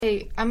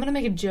Hey, I'm gonna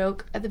make a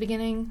joke at the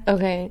beginning.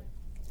 Okay.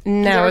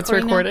 Now it's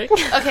recording.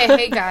 Okay,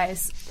 hey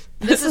guys.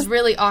 This is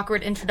really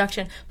awkward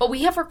introduction, but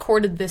we have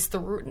recorded this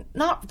through,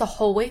 not the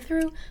whole way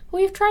through,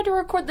 but we've tried to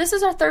record. This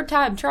is our third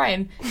time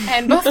trying,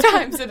 and both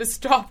times it has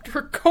stopped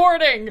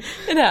recording.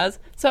 It has.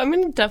 So I'm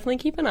going to definitely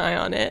keep an eye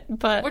on it,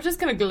 but... We're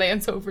just going to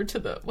glance over to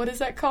the, what is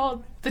that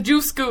called? The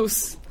Juice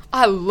Goose.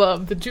 I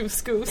love the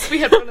Juice Goose. We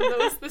had one of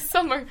those this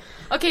summer.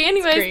 Okay,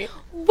 anyways.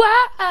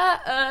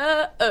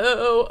 Wow.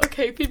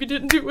 Okay, Phoebe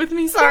didn't do it with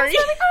me. Sorry. It's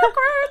really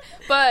awkward.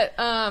 But,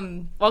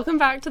 welcome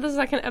back to the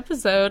second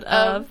episode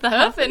of The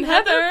Huff and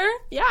Heather.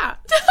 Yeah.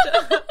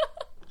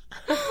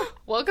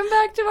 Welcome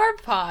back to our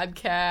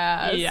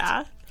podcast.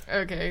 Yeah.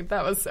 Okay,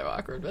 that was so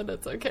awkward, but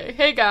it's okay.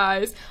 Hey,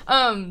 guys.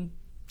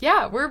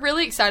 Yeah, we're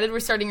really excited. We're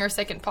starting our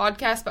second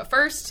podcast, but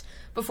first...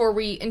 Before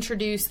we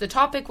introduce the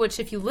topic, which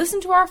if you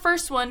listen to our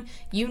first one,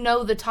 you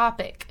know the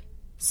topic.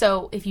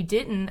 So if you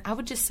didn't, I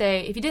would just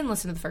say, if you didn't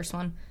listen to the first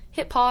one,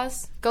 hit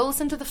pause, go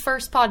listen to the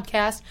first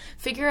podcast,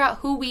 figure out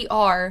who we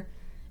are,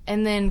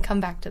 and then come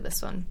back to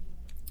this one.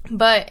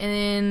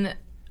 And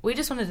we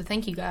just wanted to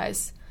thank you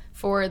guys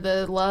for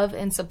the love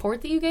and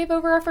support that you gave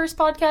over our first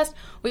podcast.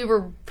 We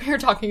were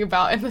talking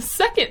about in the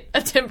second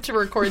attempt to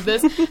record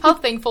this, how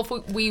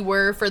thankful we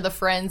were for the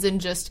friends and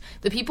just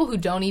the people who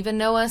don't even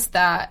know us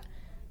that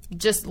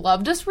just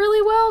loved us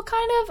really well,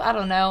 kind of. I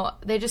don't know.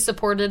 They just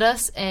supported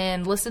us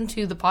and listened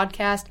to the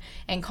podcast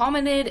and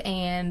commented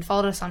and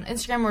followed us on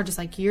Instagram. We're just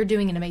like, you're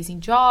doing an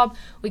amazing job.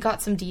 We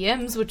got some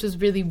DMs, which was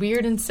really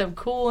weird and so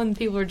cool. And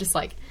people were just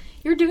like,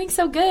 you're doing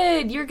so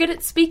good. You're good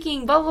at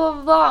speaking, blah, blah,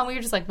 blah, blah. And we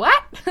were just like,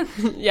 what?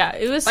 Yeah,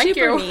 it was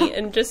super neat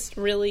and just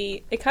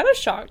really, it kind of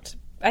shocked.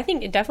 I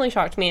think it definitely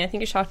shocked me. I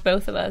think it shocked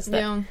both of us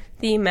that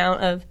the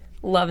amount of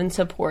love and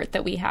support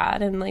that we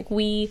had. And like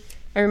I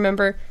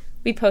remember...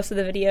 We posted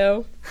the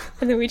video,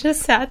 and then we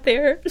just sat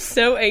there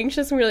so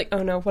anxious, and we were like,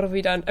 oh no, what have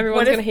we done?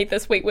 Everyone's going to hate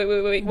this. Wait,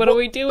 what are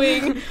we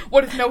doing?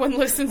 What if no one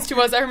listens to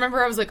us? I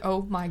remember I was like,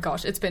 oh my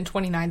gosh, it's been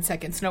 29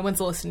 seconds. No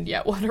one's listened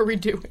yet. What are we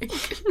doing?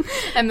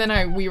 And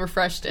then we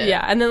refreshed it.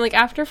 Yeah, and then like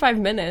after 5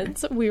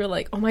 minutes, we were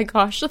like, oh my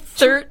gosh,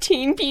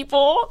 13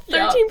 people.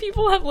 13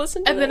 people have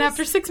listened to this. And then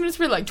after 6 minutes,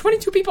 we were like,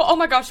 22 people. Oh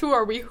my gosh, who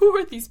are we? Who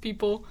are these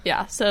people?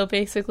 Yeah, so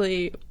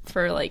basically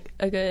for like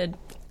a good...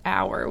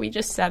 hour we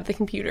just sat at the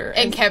computer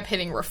and kept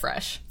hitting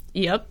refresh.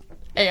 Yep.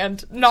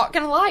 And not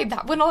gonna lie,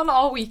 that went on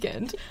all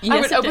weekend.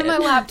 Yes, I would open my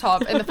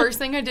laptop and the first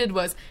thing I did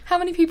was, how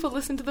many people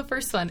listened to the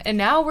first one? And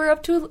now we're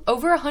up to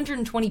over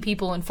 120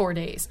 people in 4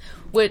 days,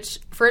 which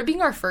for it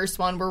being our first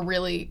one, we're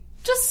really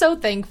just so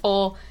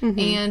thankful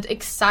and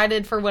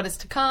excited for what is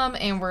to come.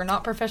 And we're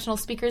not professional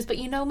speakers, but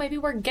maybe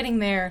we're getting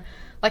there.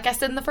 Like I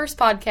said in the first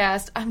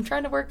podcast, I'm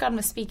trying to work on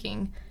my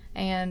speaking,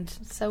 and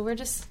so we're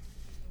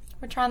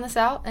trying this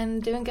out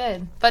and doing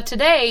good. But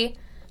today,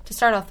 to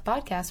start off the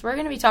podcast, we're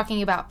going to be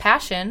talking about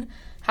passion,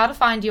 how to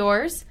find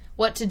yours,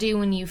 what to do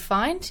when you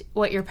find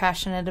what you're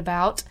passionate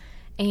about.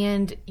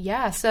 And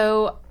yeah,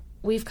 so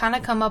we've kind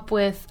of come up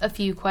with a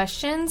few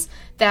questions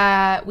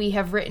that we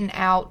have written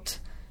out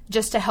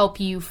just to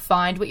help you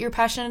find what you're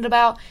passionate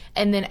about.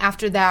 And then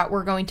after that,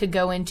 we're going to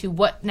go into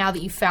now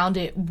that you found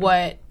it,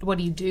 what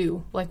do you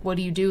do? Like, what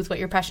do you do with what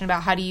you're passionate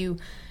about? How do you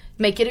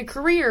make it a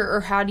career, or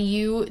how do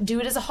you do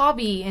it as a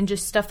hobby, and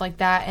just stuff like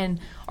that, and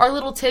our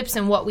little tips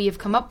and what we have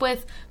come up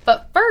with.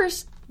 But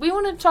first, we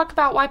wanted to talk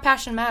about why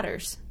passion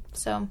matters.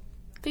 So,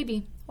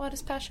 Phoebe, why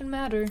does passion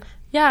matter?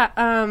 Yeah,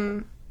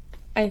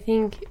 I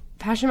think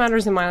passion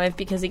matters in my life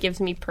because it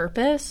gives me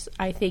purpose.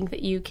 I think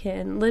that you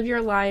can live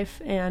your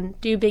life and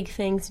do big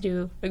things,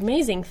 do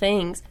amazing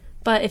things,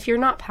 but if you're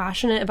not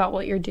passionate about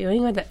what you're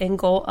doing or the end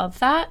goal of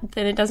that,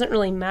 then it doesn't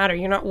really matter.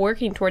 You're not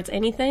working towards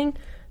anything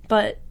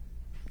but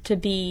to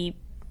be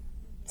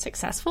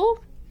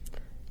successful.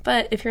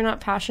 But if you're not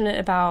passionate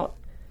about,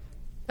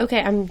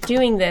 okay, I'm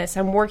doing this,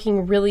 I'm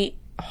working really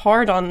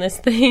hard on this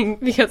thing,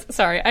 because,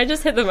 sorry, I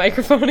just hit the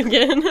microphone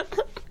again.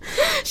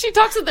 She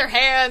talks with her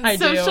hands,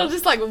 do. She'll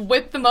just like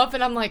whip them up,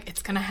 and I'm like,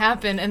 it's gonna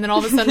happen, and then all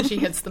of a sudden she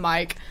hits the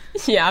mic.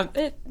 Yeah.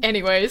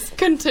 Anyways,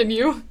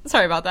 continue.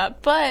 Sorry about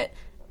that. But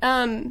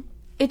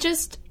it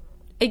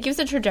gives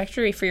a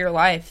trajectory for your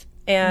life,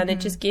 and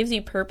it just gives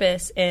you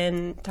purpose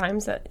in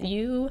times that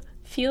you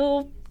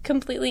feel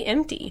completely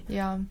empty.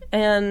 Yeah.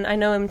 And I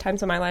know in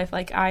times of my life,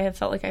 like, I have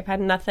felt like I've had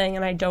nothing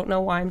and I don't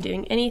know why I'm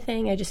doing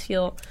anything. I just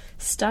feel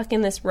stuck in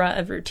this rut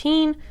of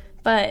routine.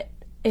 But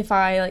if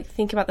I like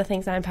think about the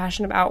things that I'm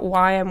passionate about,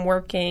 why I'm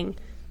working,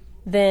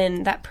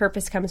 then that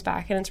purpose comes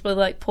back, and it's really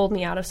like pulled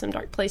me out of some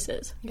dark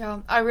places. Yeah.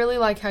 I really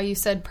like how you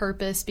said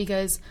purpose,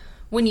 because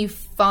when you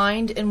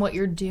find in what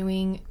you're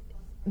doing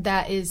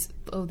that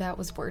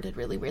was worded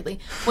really weirdly.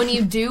 When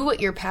you do what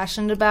you're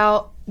passionate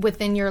about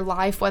within your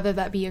life, whether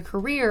that be a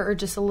career or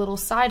just a little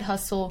side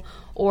hustle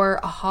or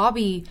a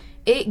hobby,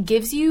 it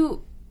gives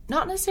you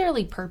not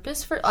necessarily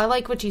purpose I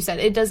like what you said.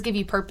 It does give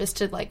you purpose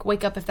to like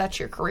wake up if that's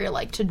your career,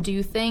 like to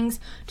do things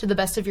to the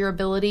best of your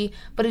ability,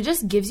 but it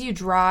just gives you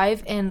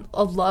drive and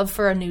a love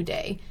for a new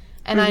day.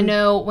 And I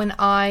know when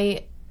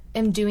I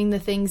am doing the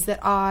things that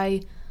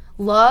I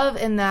love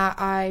and that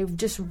I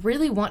just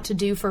really want to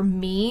do for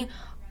me,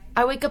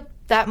 I wake up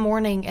that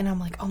morning and I'm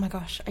like, oh my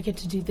gosh, I get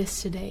to do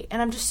this today.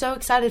 And I'm just so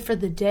excited for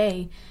the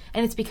day.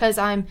 And it's because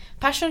I'm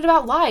passionate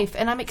about life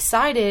and I'm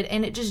excited,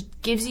 and it just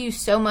gives you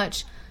so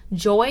much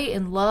joy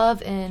and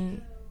love,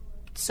 and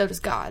so does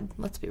God,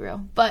 let's be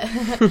real. But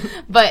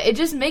but it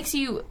just makes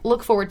you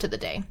look forward to the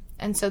day.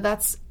 And so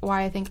that's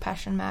why I think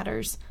passion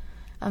matters,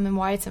 and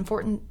why it's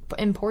important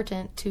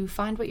to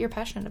find what you're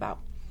passionate about.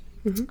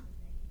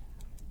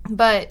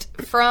 But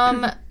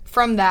from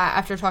that,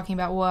 after talking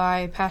about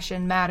why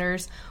passion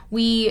matters,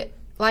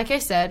 like I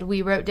said,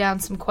 we wrote down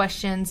some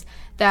questions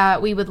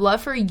that we would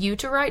love for you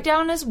to write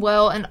down as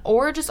well,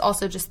 or just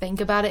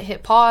think about it,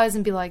 hit pause,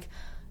 and be like,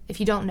 if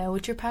you don't know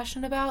what you're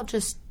passionate about,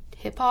 just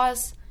hit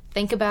pause,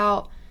 think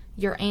about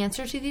your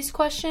answer to these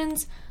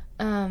questions,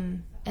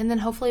 and then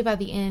hopefully by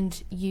the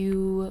end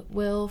you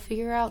will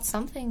figure out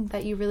something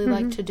that you really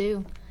like to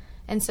do.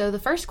 And so the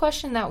first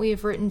question that we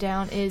have written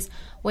down is,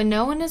 when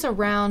no one is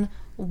around,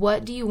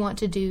 what do you want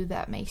to do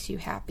that makes you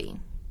happy?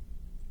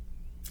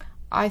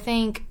 I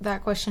think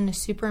that question is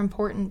super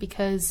important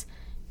because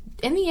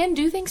in the end,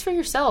 do things for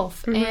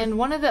yourself. And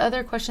one of the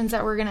other questions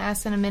that we're going to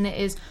ask in a minute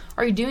is,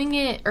 are you doing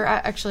it, or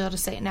actually I'll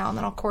just say it now and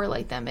then I'll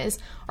correlate them, is,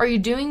 are you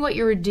doing what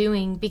you're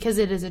doing because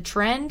it is a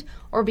trend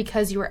or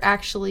because you are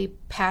actually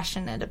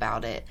passionate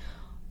about it?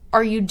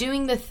 Are you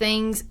doing the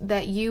things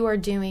that you are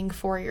doing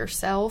for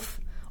yourself,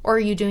 or are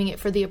you doing it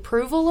for the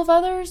approval of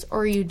others, or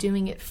are you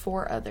doing it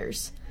for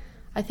others?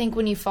 I think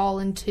when you fall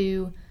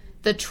into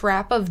the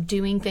trap of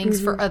doing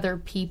things for other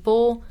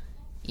people,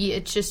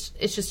 it's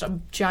just a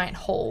giant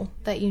hole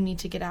that you need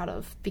to get out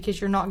of, because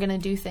you're not going to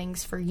do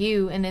things for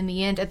you. And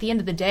at the end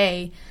of the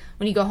day,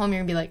 when you go home,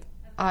 you're going to be like,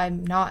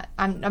 I'm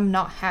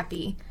not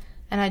happy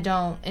and I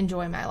don't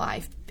enjoy my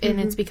life.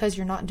 And it's because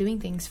you're not doing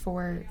things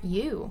for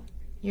you.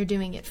 You're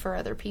doing it for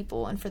other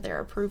people and for their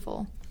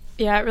approval.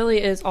 Yeah, it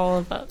really is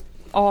all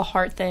a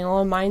heart thing,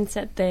 all a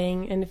mindset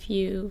thing. And if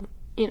you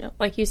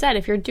like you said,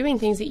 if you're doing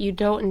things that you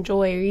don't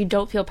enjoy or you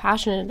don't feel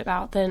passionate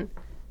about, then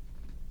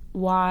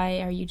why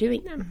are you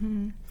doing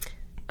them?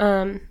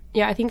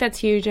 Yeah, I think that's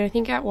huge. And I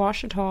think at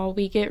Ouachita,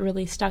 we get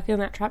really stuck in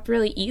that trap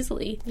really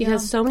easily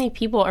because so many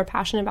people are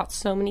passionate about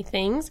so many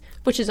things,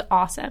 which is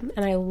awesome.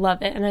 And I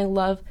love it. And I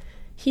love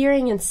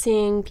hearing and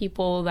seeing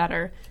people that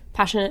are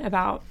passionate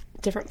about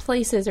different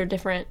places or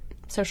different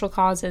social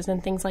causes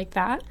and things like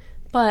that.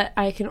 But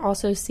I can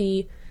also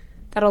see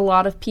that a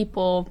lot of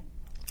people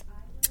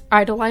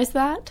idolize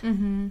that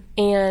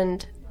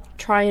and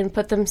try and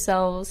put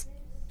themselves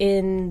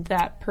in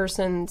that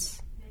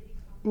person's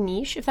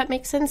niche, if that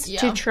makes sense,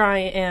 to try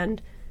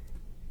and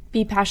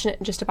be passionate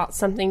just about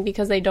something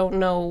because they don't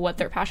know what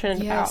they're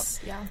passionate about.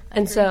 Yeah,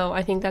 and so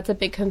I think that's a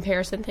big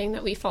comparison thing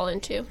that we fall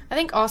into. I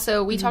think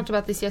also, we talked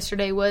about this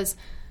yesterday, was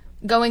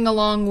going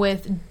along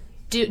with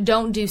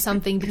don't do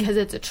something because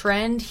it's a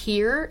trend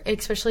here,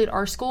 especially at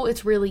our school.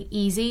 It's really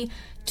easy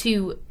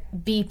to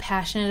be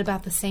passionate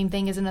about the same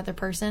thing as another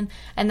person.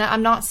 And that,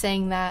 I'm not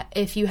saying that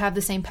if you have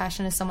the same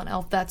passion as someone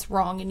else, that's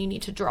wrong and you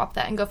need to drop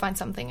that and go find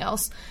something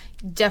else.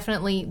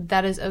 Definitely,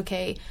 that is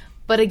okay.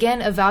 But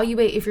again,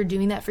 evaluate if you're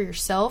doing that for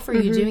yourself. Are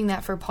you doing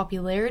that for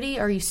popularity?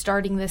 Are you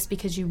starting this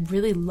because you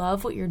really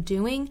love what you're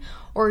doing?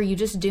 Or are you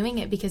just doing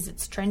it because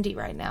it's trendy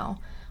right now?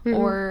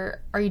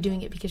 Or are you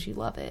doing it because you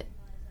love it?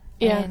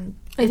 Yeah, and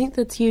I think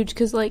that's huge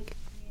because,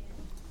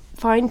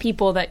 find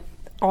people that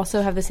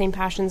also have the same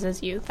passions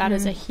as you. That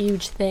is a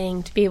huge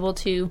thing, to be able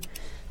to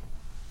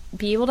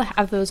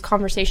have those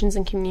conversations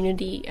in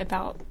community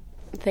about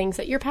things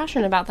that you're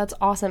passionate about. That's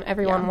awesome.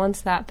 Everyone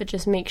wants that, but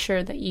just make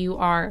sure that you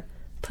are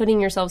putting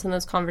yourselves in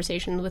those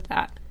conversations with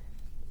that,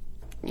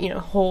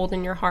 hold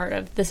in your heart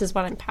of, this is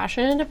what I'm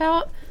passionate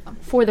about,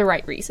 for the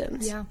right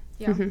reasons. Yeah.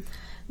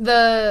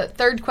 The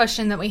third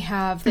question that we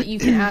have that you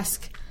can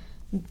ask,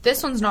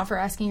 this one's not for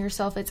asking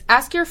yourself, it's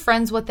ask your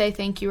friends what they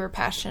think you are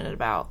passionate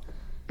about.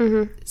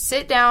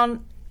 Sit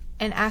down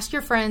and ask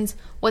your friends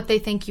what they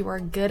think you are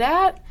good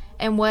at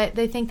and what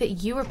they think that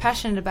you are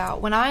passionate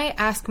about. When I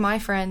ask my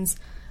friends,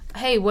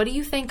 hey, what do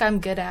you think I'm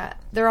good at?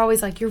 They're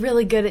always like, you're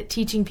really good at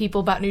teaching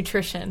people about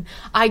nutrition.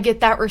 I get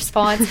that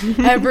response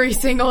every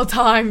single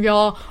time,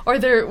 y'all. Or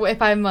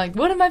if I'm like,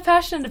 what am I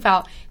passionate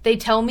about? They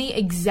tell me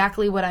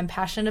exactly what I'm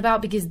passionate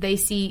about because they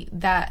see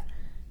that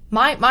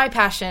my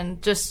passion,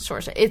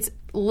 it's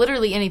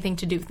literally anything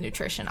to do with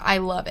nutrition. I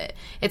love it.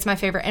 It's my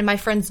favorite. And my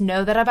friends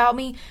know that about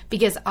me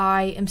because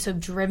I am so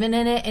driven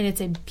in it and it's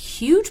a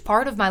huge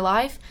part of my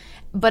life.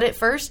 But at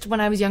first,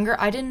 when I was younger,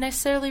 I didn't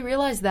necessarily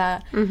realize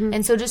that.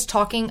 And so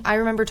I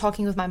remember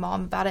talking with my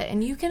mom about it.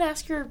 And you can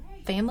ask your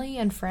family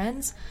and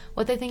friends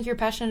what they think you're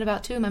passionate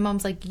about too. And my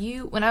mom's like,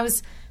 when I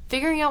was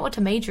figuring out what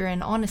to major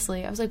in,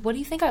 honestly, I was like, what do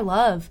you think I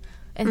love?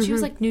 And she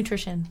was like,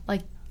 nutrition.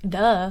 Like,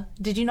 duh.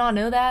 Did you not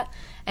know that?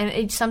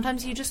 And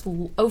sometimes you just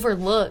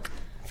overlook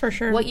for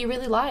sure what you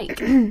really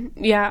like.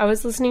 Yeah, I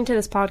was listening to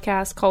this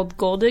podcast called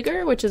Goal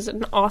Digger, which is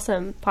an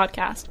awesome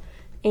podcast.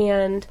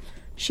 And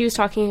she was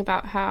talking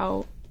about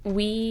how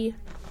we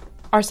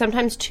are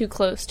sometimes too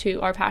close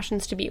to our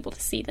passions to be able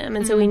to see them.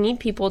 And so we need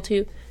people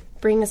to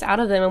bring us out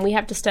of them, and we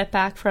have to step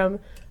back from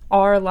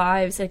our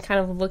lives and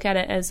kind of look at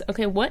it as,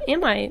 okay, what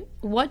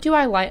do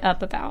I light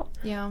up about?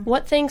 Yeah.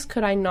 What things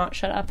could I not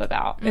shut up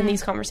about in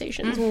these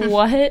conversations?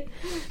 What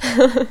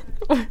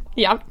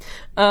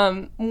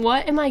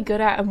what am I good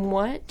at, and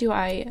what do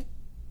I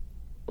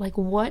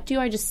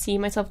just see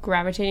myself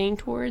gravitating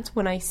towards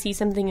when I see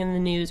something in the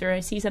news or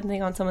I see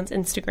something on someone's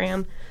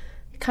Instagram?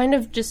 Kind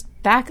of just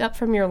back up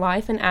from your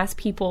life and ask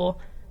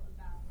people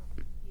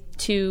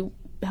to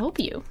help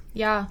you.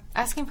 Yeah,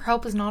 asking for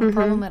help is not a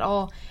problem at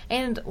all.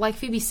 And like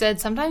Phoebe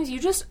said, sometimes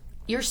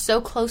you're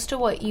so close to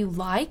what you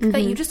like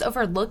that you just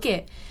overlook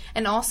it.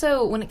 And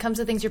also, when it comes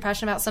to things you're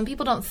passionate about, some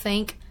people don't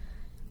think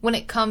when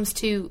it comes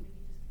to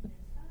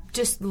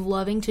just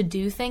loving to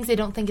do things, they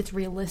don't think it's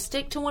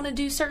realistic to want to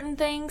do certain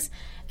things.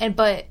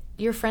 But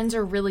your friends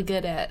are really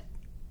good at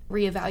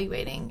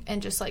reevaluating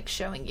and just like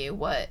showing you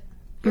what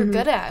you're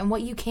good at and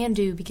what you can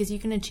do, because you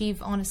can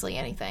achieve honestly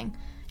anything.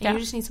 And you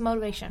just need some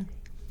motivation.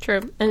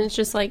 True. And it's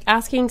just like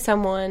asking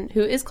someone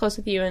who is close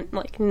with you and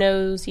like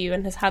knows you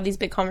and has had these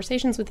big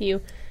conversations with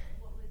you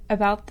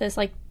about this,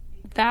 like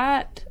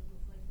that's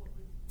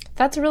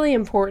a really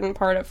important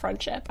part of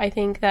friendship. I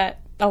think that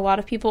a lot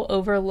of people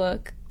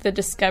overlook the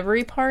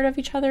discovery part of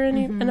each other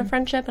in a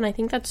friendship, and I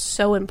think that's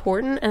so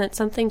important, and it's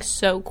something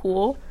so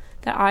cool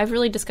that I've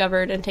really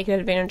discovered and taken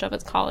advantage of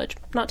at college.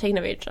 Not taken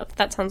advantage of,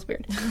 that sounds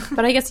weird,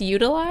 but I guess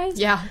utilized.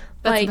 Yeah,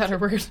 that's a better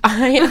word.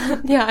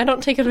 I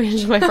don't take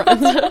advantage of my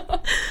friends.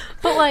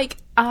 But like,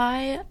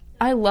 I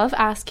love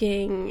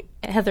asking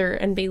Heather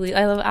and Bailey,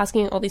 I love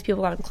asking all these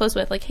people that I'm close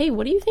with, like, hey,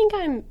 what do you think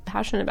I'm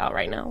passionate about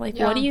right now? Like,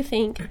 what do you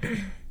think,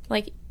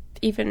 like,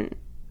 even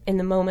in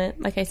the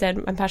moment, like I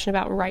said, I'm passionate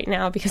about right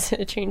now, because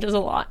it changes a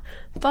lot.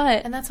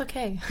 And that's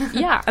okay.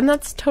 Yeah, and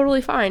that's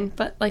totally fine.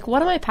 But like,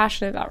 what am I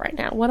passionate about right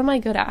now? What am I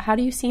good at? How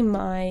do you see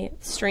my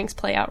strengths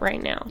play out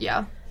right now?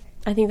 Yeah.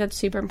 I think that's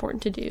super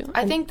important to do.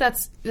 I think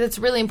that's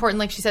really important,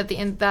 like she said at the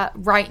end, that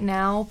right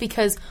now,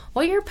 because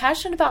what you're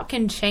passionate about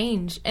can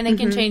change, and it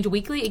can change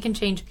weekly. It can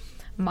change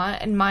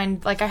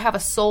mine. Like, I have a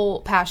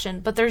soul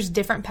passion, but there's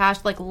different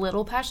like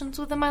little passions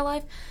within my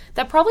life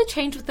that probably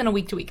change within a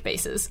week-to-week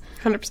basis.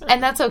 100%.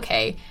 And that's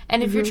okay.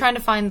 And if you're trying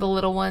to find the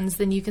little ones,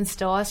 then you can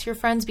still ask your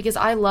friends, because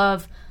I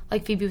love,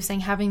 like Phoebe was saying,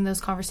 having those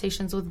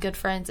conversations with good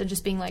friends and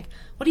just being like,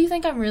 what do you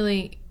think I'm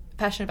really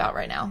passionate about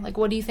right now? Like,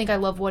 what do you think I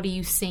love? What are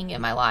you seeing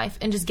in my life?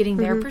 And just getting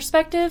their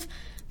perspective,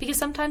 because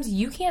sometimes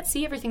you can't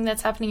see everything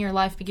that's happening in your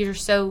life because you're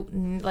so,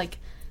 like,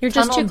 you're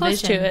just too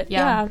close to it.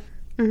 Yeah.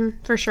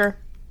 For sure.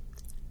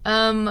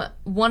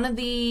 One of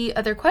the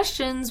other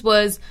questions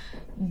was,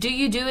 do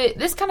you do it,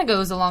 this kind of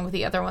goes along with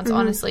the other ones,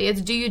 honestly.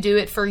 It's, do you do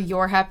it for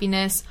your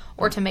happiness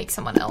or to make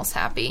someone else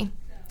happy?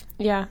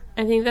 Yeah,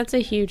 I think that's a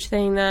huge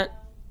thing that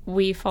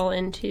we fall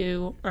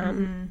into,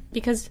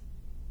 because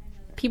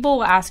people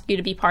will ask you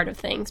to be part of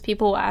things.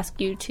 People will ask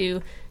you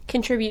to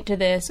contribute to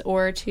this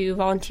or to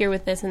volunteer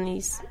with this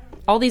and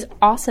all these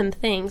awesome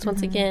things,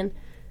 once again.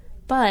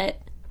 But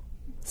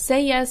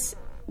say yes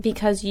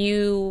because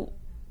you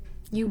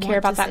care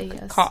about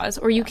that cause,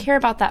 or you care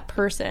about that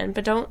person,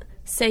 but don't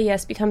say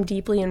yes, become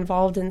deeply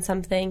involved in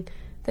something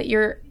that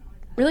you're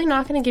really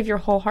not going to give your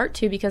whole heart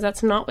to, because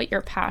that's not what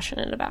you're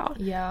passionate about.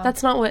 Yeah.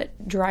 That's not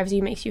what drives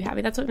you, makes you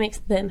happy. That's what makes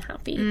them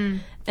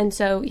happy. And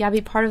so, yeah,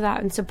 be part of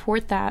that and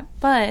support that.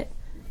 But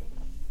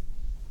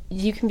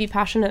you can be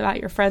passionate about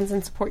your friends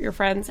and support your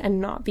friends and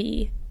not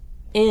be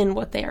in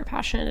what they are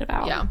passionate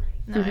about. Yeah.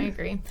 No, I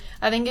agree.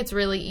 I think it's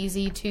really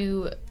easy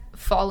to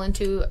fall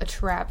into a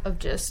trap of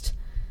just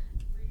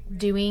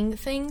doing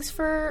things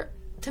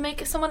to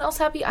make someone else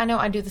happy. I know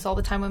I do this all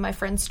the time with my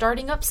friends,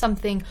 starting up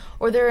something,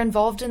 or they're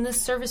involved in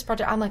this service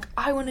project. I'm like,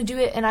 I want to do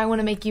it and I want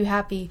to make you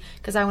happy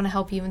because I want to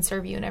help you and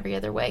serve you in every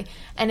other way.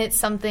 And it's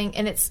something,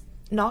 and it's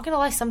not going to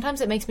lie,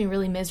 sometimes it makes me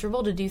really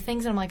miserable to do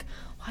things, and I'm like,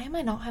 why am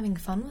I not having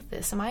fun with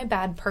this? Am I a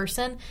bad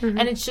person?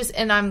 And it's just,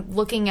 and I'm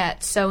looking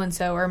at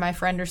so-and-so or my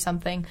friend or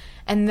something,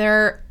 and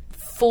they're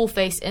full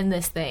face in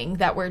this thing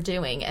that we're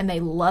doing, and they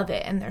love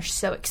it, and they're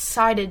so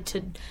excited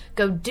to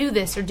go do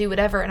this or do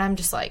whatever, and I'm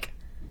just like,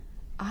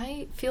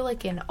 I feel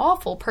like an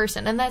awful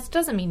person. And that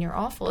doesn't mean you're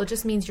awful. It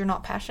just means you're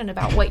not passionate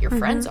about what your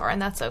friends are,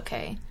 and that's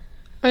okay.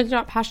 Or you're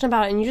not passionate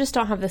about it, and you just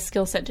don't have the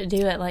skill set to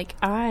do it. Like,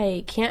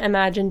 I can't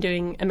imagine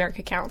doing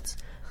America Counts.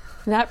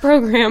 That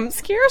program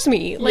scares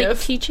me. Like,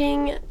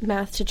 teaching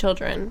math to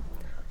children.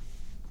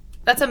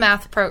 That's a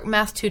math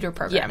tutor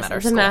program at our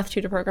school. It's a math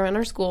tutor program in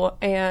our school,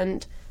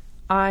 and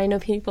I know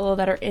people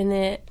that are in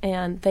it,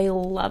 and they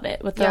love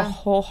it with their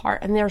whole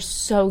heart, and they're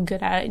so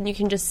good at it, and you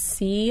can just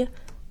see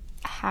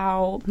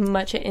how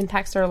much it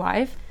impacts their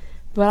life.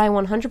 But I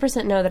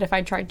 100% know that if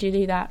I tried to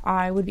do that,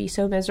 I would be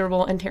so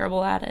miserable and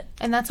terrible at it.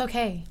 And that's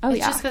okay.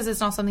 It's just because it's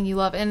not something you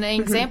love. And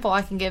an example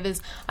I can give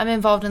is, I'm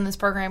involved in this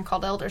program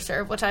called Elder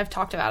Serve, which I've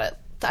talked about it.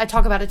 I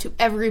talk about it to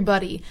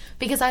everybody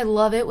because I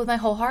love it with my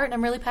whole heart, and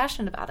I'm really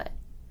passionate about it.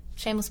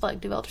 Shameless plug,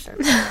 do elder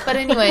service. But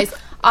anyways,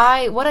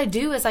 what I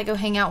do is I go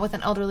hang out with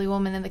an elderly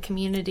woman in the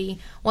community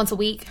once a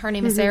week. Her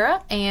name is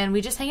Sarah, and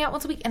we just hang out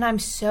once a week, and I'm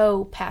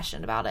so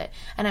passionate about it.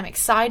 And I'm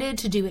excited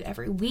to do it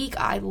every week.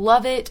 I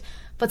love it.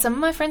 But some of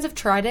my friends have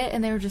tried it,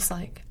 and they were just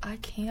like, I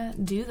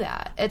can't do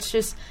that. It's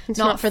just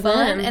not for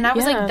fun. And I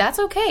was like, that's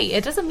okay.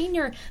 It doesn't mean they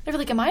were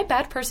like, am I a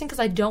bad person because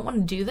I don't want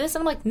to do this?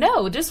 And I'm like,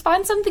 no, just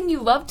find something you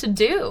love to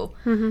do.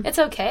 It's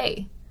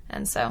okay.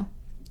 And so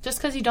just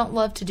because you don't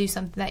love to do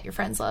something that your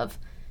friends love,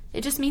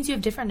 it just means you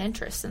have different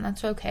interests, and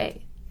that's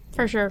okay.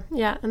 For sure.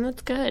 Yeah, and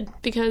that's good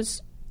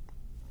because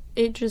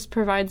it just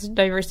provides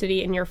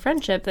diversity in your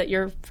friendship, that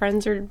your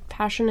friends are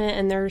passionate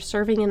and they're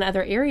serving in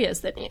other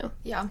areas than you.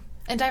 Yeah.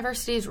 And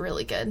diversity is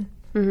really good.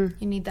 You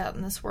need that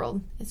in this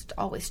world. It's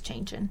always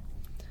changing.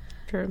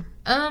 True.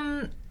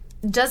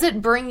 Does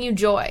it bring you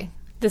joy?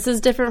 This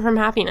is different from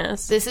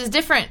happiness. This is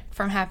different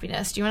from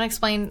happiness. Do you want to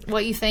explain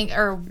what you think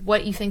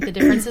the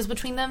difference is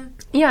between them?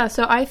 Yeah,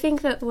 so I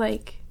think that,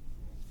 like,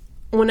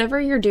 whenever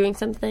you're doing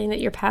something that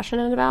you're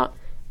passionate about,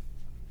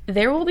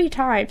 there will be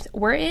times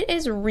where it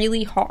is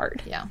really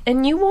hard. Yeah.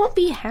 And you won't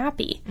be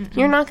happy.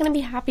 You're not going to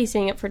be happy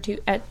staying up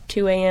at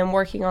 2 a.m.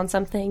 working on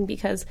something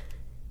because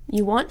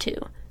you want to.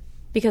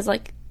 Because,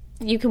 like,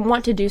 you can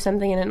want to do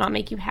something and it not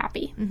make you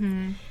happy.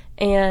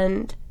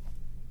 And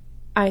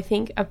I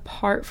think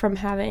apart from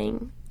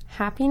having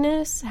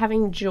happiness,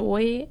 having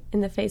joy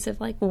in the face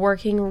of, like,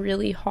 working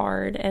really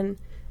hard, and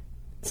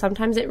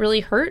sometimes it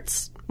really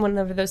hurts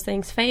whenever those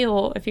things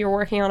fail if you're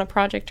working on a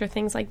project or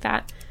things like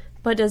that.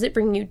 But does it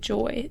bring you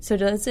joy? So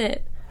does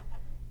it,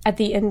 at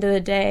the end of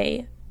the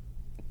day,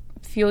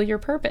 fuel your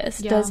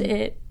purpose? Yeah. Does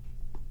it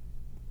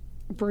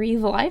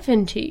breathe life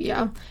into you?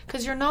 Yeah,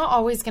 because you're not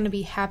always going to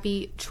be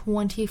happy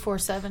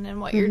 24/7 in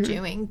what you're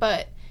doing,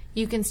 but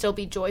you can still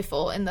be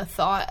joyful in the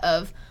thought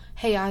of,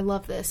 hey, I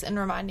love this, and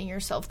reminding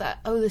yourself that,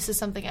 oh, this is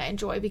something I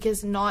enjoy,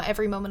 because not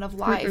every moment of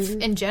life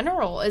in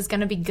general is going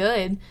to be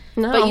good,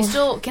 but you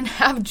still can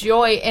have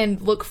joy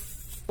and look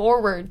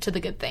forward to the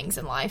good things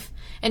in life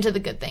and to the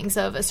good things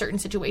of a certain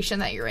situation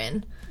that you're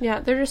in. Yeah,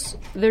 there's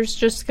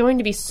just going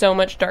to be so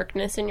much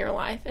darkness in your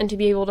life, and to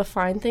be able to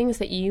find things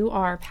that you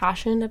are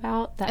passionate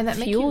about that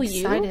fuel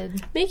you,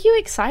 make you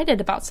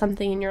excited about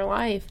something in your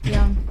life.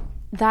 Yeah.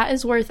 That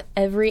is worth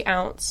every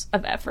ounce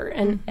of effort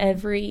and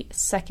every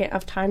second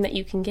of time that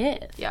you can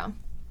get. Yeah.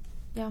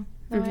 Yeah.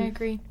 No, I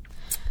agree.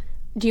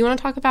 Do you want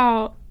to talk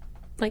about,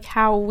 like,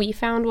 how we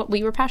found what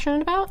we were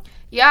passionate about?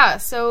 Yeah,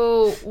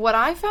 so what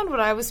I found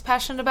what I was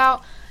passionate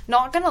about,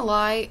 not gonna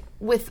lie,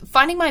 with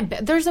finding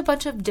there's a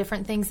bunch of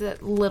different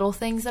little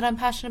things that I'm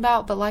passionate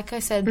about, but like I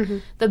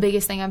said, the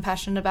biggest thing I'm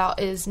passionate about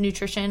is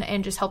nutrition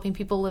and just helping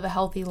people live a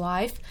healthy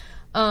life.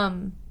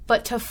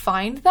 But to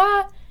find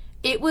that,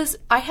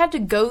 I had to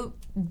go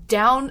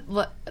down,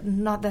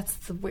 that's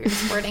the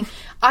weirdest wording,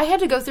 I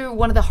had to go through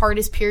one of the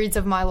hardest periods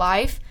of my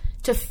life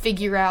to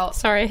figure out...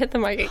 Sorry, I hit the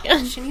mic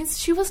again.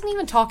 She wasn't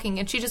even talking,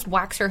 and she just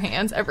whacks her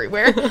hands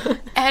everywhere.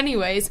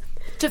 Anyways,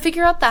 to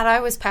figure out that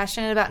I was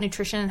passionate about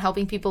nutrition and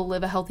helping people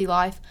live a healthy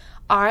life,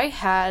 I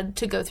had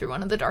to go through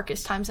one of the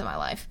darkest times in my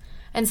life.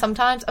 And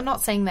sometimes, I'm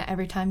not saying that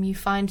every time you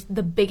find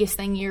the biggest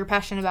thing you're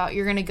passionate about,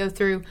 you're going to go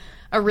through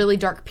a really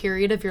dark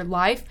period of your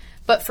life.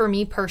 But for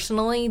me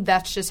personally,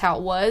 that's just how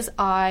it was.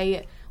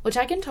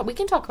 We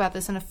can talk about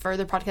this in a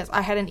further podcast.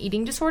 I had an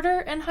eating disorder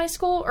in high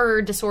school,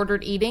 or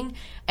disordered eating,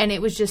 and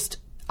it was just,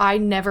 I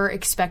never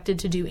expected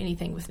to do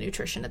anything with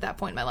nutrition at that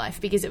point in my life,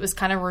 because it was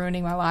kind of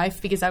ruining my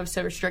life because I was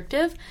so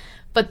restrictive.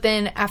 But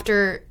then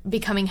after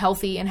becoming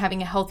healthy and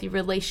having a healthy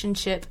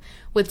relationship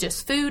with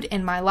just food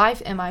and my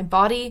life and my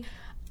body,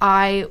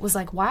 I was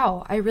like,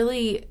 wow, I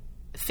really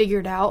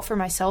figured out for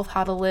myself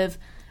how to live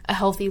a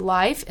healthy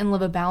life and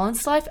live a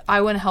balanced life.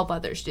 I want to help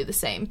others do the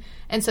same.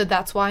 And so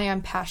that's why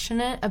I'm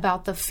passionate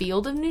about the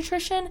field of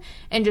nutrition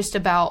and just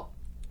about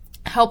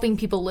helping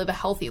people live a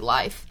healthy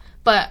life.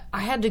 But I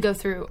had to go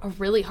through a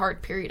really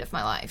hard period of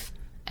my life.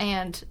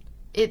 And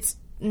it's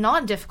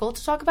not difficult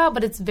to talk about,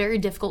 but it's very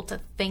difficult to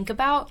think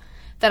about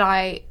that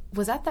I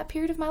was at that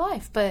period of my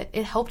life. But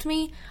it helped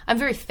me. I'm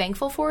very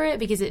thankful for it,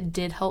 because it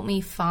did help me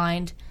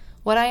find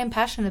what I am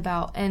passionate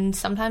about. And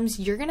sometimes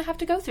you're going to have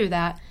to go through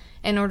that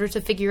in order to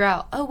figure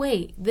out, oh,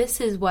 wait,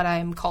 this is what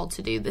I'm called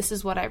to do. This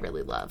is what I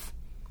really love.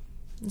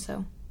 And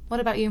so, what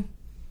about you?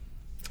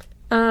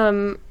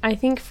 I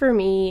think for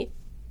me,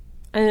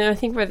 and I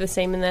think we're the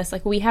same in this,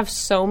 like, we have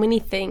so many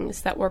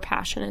things that we're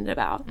passionate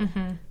about.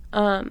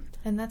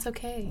 And that's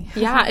okay.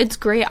 Yeah, it's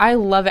great. I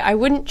love it. I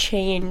wouldn't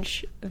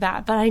change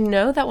that. But I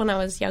know that when I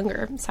was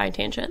younger, side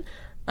tangent,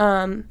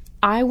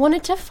 I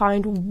wanted to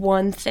find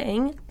one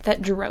thing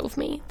that drove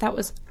me. That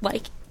was,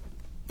 like,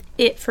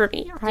 it for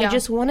me. I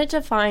just wanted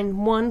to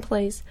find one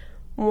place,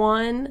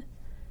 one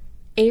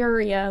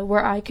area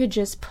where I could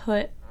just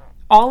put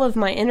all of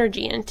my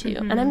energy into.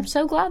 And I'm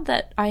so glad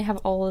that I have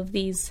all of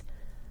these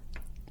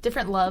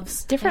different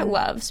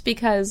loves,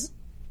 because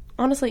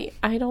honestly,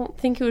 I don't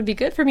think it would be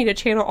good for me to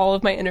channel all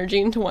of my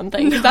energy into one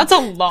thing. No. That's a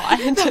lot.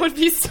 That would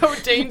be so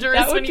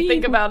dangerous when you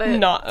think about it.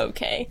 Not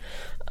okay.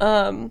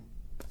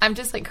 I'm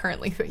just, like,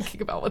 currently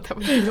thinking about what that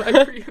would be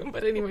like for you.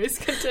 But anyways,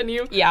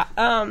 continue. Yeah.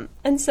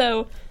 And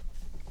so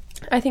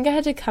I think I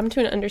had to come to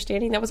an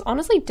understanding that was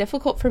honestly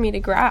difficult for me to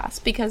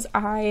grasp because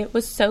I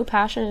was so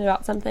passionate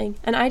about something.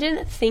 And I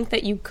didn't think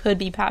that you could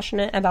be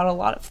passionate about a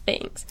lot of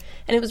things.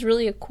 And it was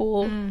really a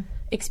cool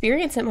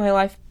experience in my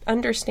life,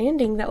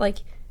 understanding that, like,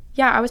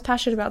 yeah, I was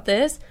passionate about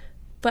this,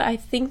 but I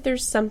think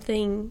there's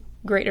something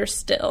greater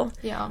still.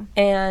 Yeah.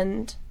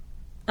 And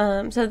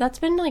so that's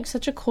been, like,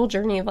 such a cool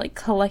journey of, like,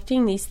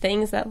 collecting these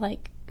things that,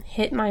 like,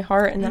 hit my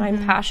heart and that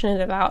I'm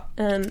passionate about.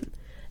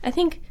 I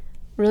think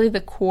really the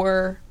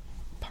core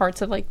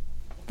parts of, like,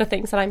 the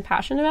things that I'm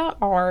passionate about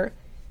are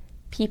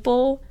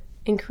people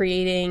and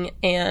creating,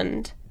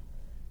 and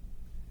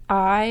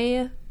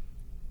I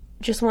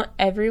just want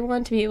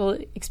everyone to be able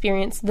to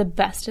experience the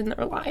best in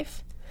their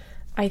life.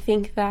 I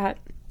think that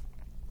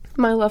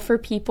my love for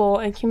people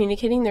and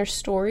communicating their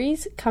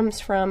stories comes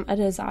from a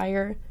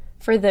desire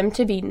for them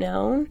to be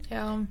known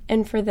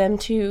and for them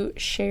to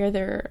share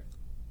their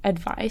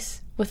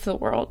advice with the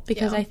world,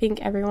 because I think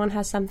everyone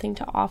has something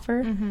to offer,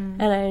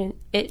 and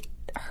it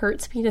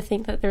hurts me to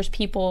think that there's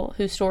people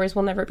whose stories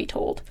will never be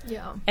told.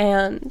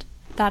 And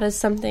that is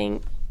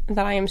something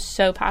that I am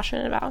so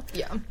passionate about.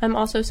 I'm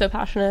also so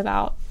passionate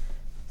about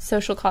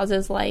social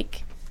causes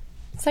like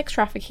sex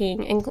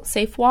trafficking and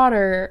safe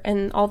water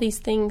and all these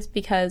things,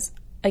 because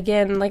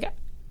again, like,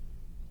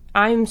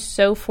 I'm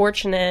so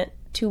fortunate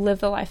to live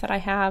the life that I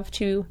have,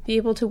 to be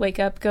able to wake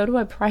up, go to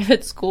a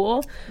private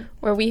school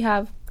where we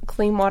have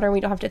clean water and we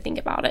don't have to think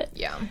about it.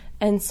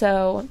 And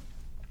so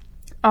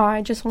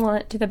I just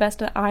want, to the best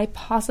that I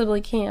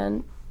possibly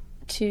can,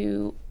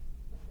 to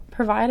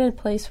provide a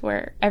place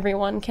where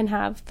everyone can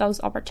have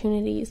those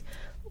opportunities,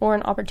 or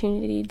an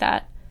opportunity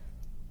that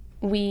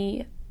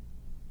we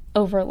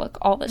overlook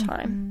all the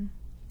time.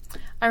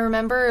 I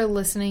remember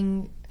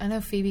listening, I know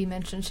Phoebe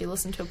mentioned she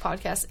listened to a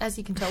podcast. As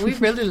you can tell, we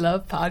really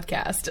love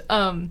podcasts.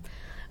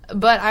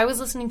 But I was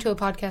listening to a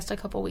podcast a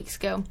couple weeks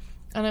ago,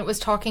 and it was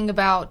talking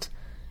about,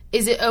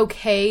 is it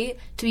okay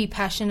to be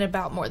passionate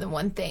about more than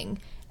one thing?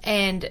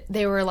 And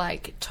they were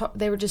like,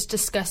 they were just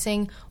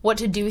discussing what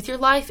to do with your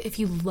life if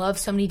you love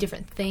so many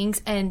different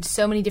things, and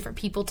so many different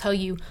people tell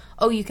you,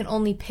 oh, you can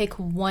only pick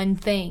one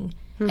thing.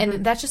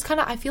 And that's just kind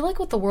of, I feel like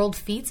what the world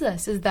feeds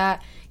us is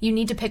that you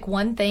need to pick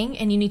one thing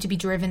and you need to be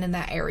driven in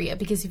that area,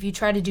 because if you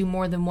try to do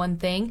more than one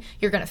thing,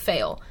 you're going to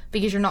fail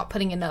because you're not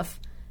putting enough,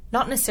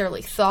 not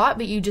necessarily thought,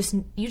 but you just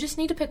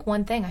need to pick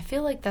one thing. I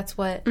feel like that's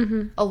what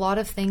a lot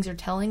of things are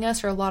telling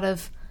us, or a lot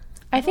of,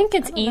 I think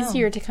it's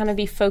easier to kind of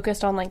be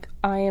focused on, like,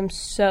 I am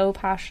so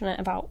passionate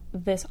about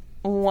this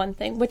one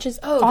thing, which is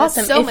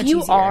awesome. So much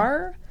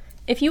easier.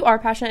 If you are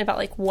passionate about,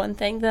 like, one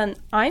thing, then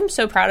I'm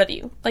so proud of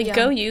you. Like,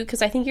 go you,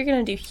 because I think you're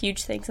going to do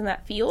huge things in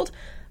that field.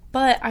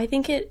 But I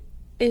think it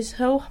is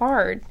so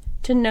hard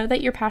to know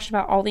that you're passionate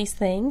about all these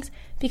things,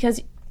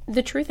 because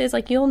the truth is,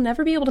 like, you'll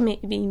never be able to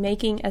be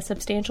making a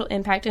substantial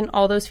impact in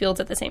all those fields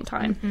at the same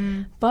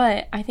time.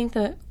 But I think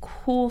the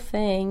cool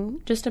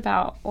thing just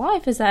about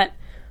life is that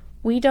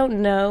we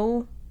don't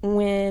know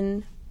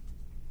when,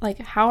 like,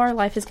 how our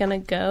life is going to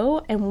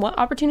go and what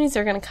opportunities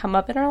are going to come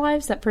up in our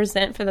lives that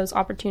present for those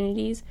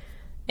opportunities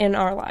in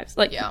our lives.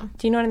 Like, do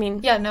you know what I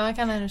mean? Yeah, no, I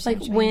kind of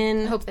understand. Like,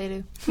 when, I hope they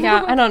do.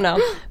 Yeah, I don't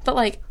know. But,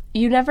 like,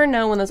 you never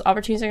know when those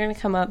opportunities are going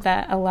to come up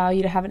that allow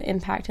you to have an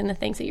impact in the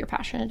things that you're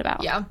passionate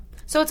about. Yeah.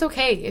 So it's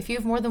okay if you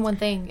have more than one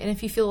thing, and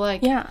if you feel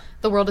like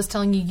the world is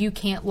telling you you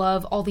can't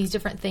love all these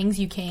different things,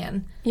 you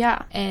can.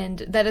 Yeah. And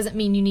that doesn't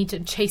mean you need to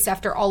chase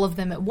after all of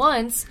them at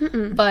once,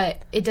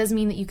 but it does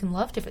mean that you can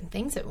love different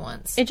things at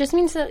once. It just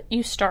means that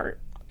you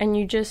start, and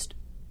you just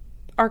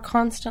are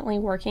constantly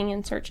working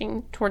and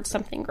searching towards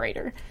something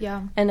greater.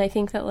 Yeah. And I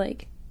think that,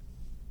 like,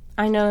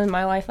 I know in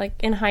my life, like,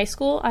 in high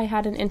school, I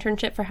had an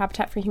internship for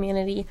Habitat for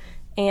Humanity,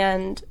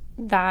 and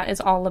that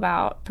is all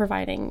about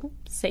providing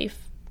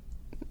safe,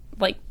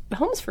 like,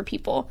 homes for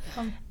people.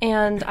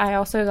 And I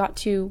also got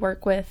to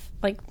work with,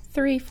 like,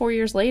 3-4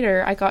 years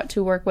later, I got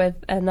to work with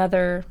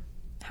another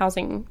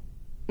housing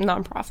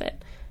nonprofit.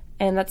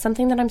 And that's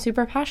something that I'm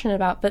super passionate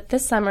about. But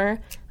this summer,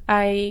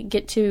 I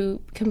get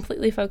to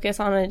completely focus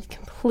on a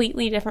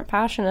completely different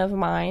passion of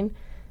mine.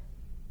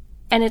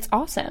 And it's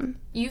awesome.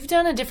 You've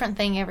done a different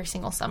thing every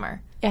single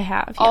summer. I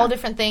have. All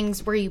different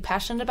things. Were you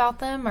passionate about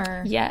them,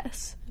 or?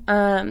 Yes. Do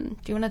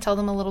you want to tell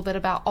them a little bit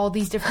about all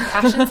these different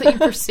passions that you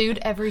pursued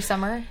every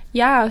summer?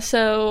 Yeah,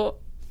 so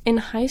in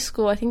high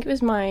school, I think it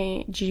was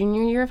my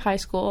junior year of high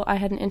school, I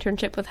had an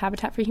internship with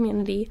Habitat for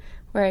Humanity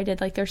where I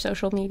did, like, their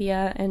social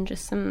media and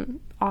just some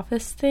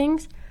office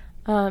things.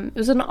 It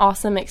was an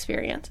awesome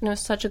experience, and it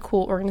was such a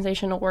cool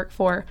organization to work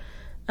for.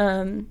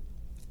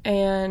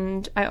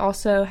 And I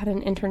also had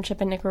an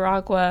internship in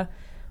Nicaragua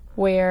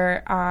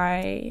where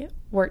I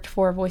worked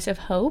for Voice of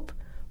Hope,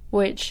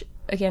 which,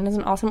 again, is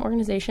an awesome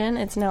organization.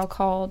 It's now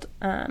called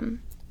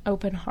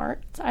Open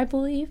Hearts, I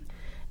believe.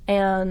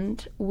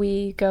 And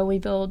we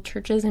build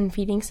churches and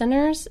feeding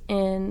centers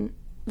in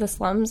the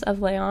slums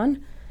of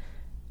Leon.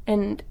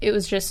 And it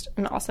was just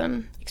an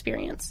awesome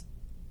experience.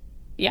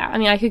 yeah, I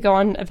mean, I could go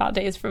on about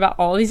days for about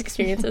all of these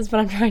experiences, but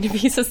I'm trying to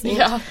be succinct.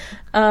 Yeah.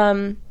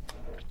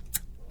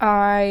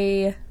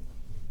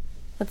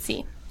 Let's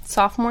see,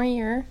 sophomore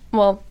year,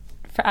 well,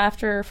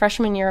 after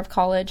freshman year of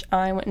college,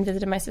 I went and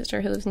visited my sister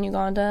who lives in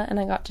Uganda, and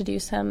I got to do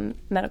some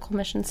medical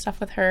mission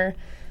stuff with her,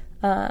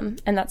 and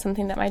that's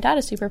something that my dad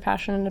is super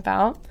passionate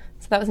about,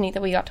 so that was neat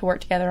that we got to work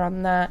together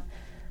on that.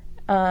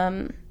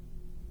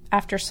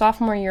 After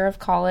sophomore year of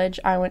college,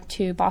 I went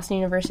to Boston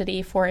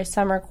University for a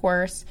summer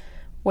course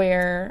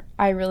where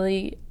I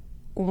really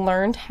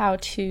learned how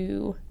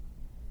to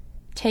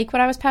take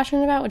what I was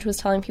passionate about, which was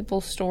telling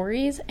people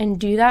stories, and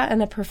do that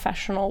in a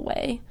professional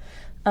way.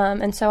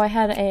 And so I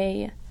had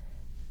a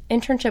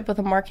internship with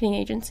a marketing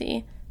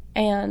agency,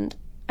 and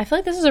I feel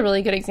like this is a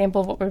really good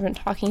example of what we've been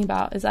talking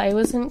about, is I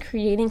wasn't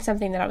creating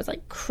something that I was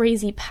like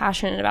crazy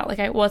passionate about. Like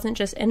I wasn't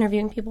just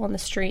interviewing people on the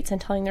streets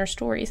and telling their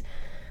stories,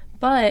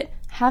 but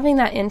having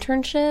that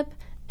internship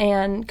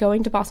and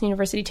going to Boston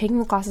University, taking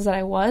the classes that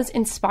I was,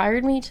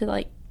 inspired me to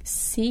like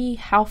see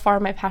how far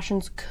my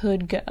passions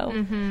could go,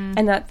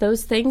 and that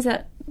those things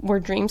that were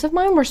dreams of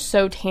mine were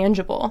so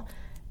tangible.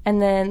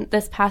 And then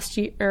this past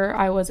year,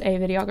 I was a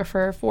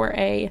videographer for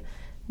a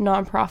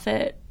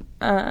nonprofit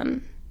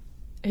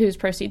whose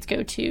proceeds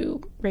go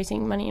to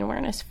raising money and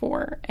awareness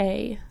for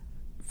a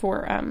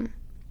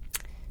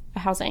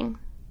housing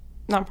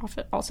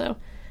nonprofit also.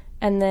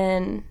 And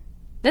then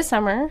this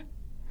summer,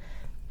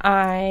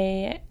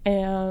 I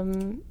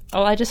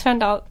just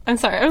found out. I'm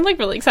sorry, I'm like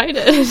really excited.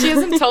 She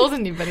hasn't told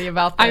anybody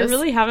about this. I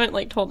really haven't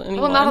like told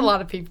anyone. Well, not a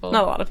lot of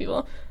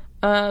people.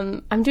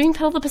 I'm doing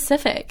Pedal the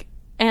Pacific,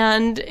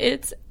 and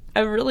it's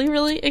a really,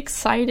 really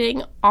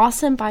exciting,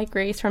 awesome bike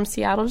race from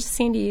Seattle to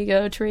San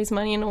Diego to raise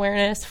money and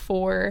awareness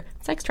for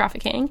sex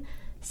trafficking.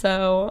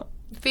 So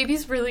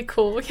Phoebe's really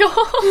cool, y'all.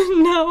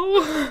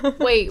 No.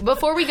 Wait,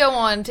 before we go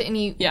on to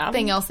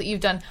anything else that you've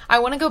done, I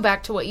want to go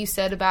back to what you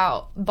said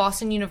about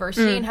Boston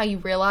University and how you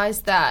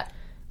realized that,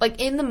 like,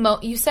 in the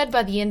you said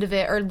by the end of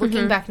it, or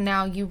looking back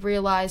now, you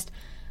realized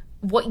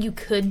what you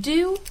could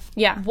do.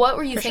 Yeah. What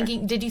were you thinking?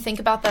 Sure. Did you think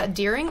about that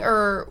during,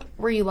 or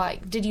were you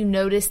like, did you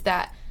notice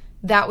that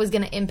that was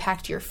going to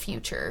impact your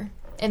future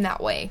in that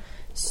way?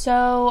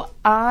 So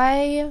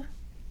I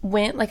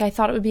went, like, I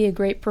thought it would be a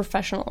great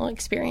professional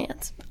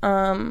experience.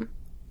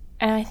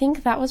 And I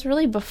think that was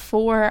really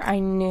before I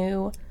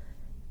knew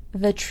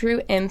the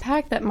true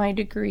impact that my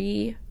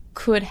degree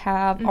could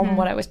have on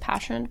what I was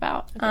passionate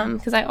about.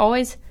 Because I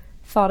always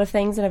thought of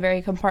things in a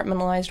very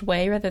compartmentalized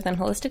way rather than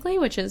holistically,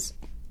 which is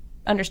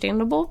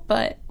understandable,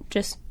 but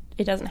just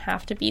it doesn't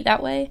have to be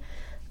that way.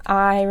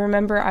 I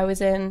remember I was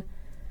in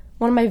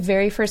one of my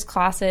very first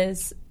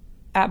classes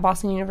at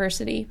Boston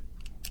University,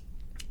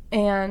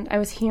 and I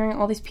was hearing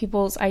all these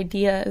people's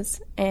ideas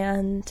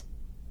and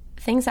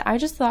things that I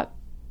just thought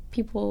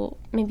people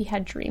maybe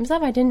had dreams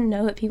of. I didn't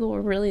know that people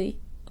were really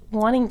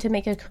wanting to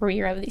make a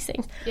career out of these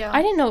things. Yeah.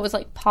 I didn't know it was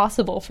like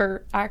possible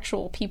for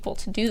actual people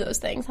to do those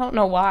things. I don't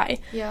know why.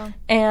 Yeah.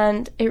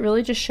 And it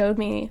really just showed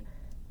me,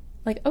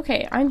 like,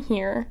 okay, I'm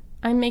here.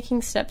 I'm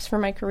making steps for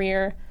my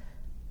career.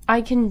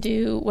 I can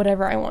do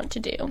whatever I want to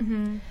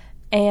do.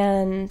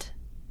 And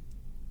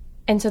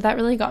so that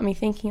really got me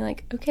thinking,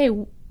 like, okay,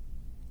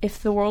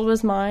 if the world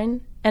was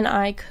mine and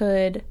I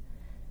could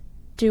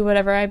do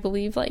whatever I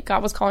believe, like,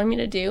 God was calling me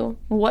to do,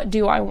 what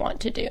do I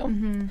want to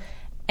do?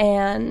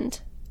 And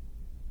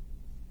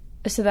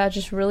so that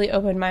just really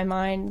opened my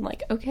mind,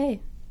 like, okay,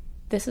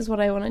 this is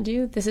what I want to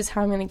do. This is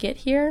how I'm going to get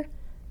here.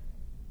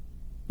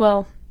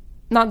 Well,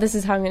 not this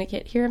is how I'm going to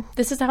get here.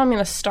 This is how I'm going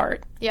to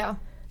start. Yeah.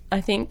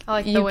 I think I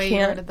like the way you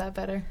worded that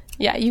better.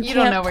 Yeah, you can't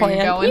don't know where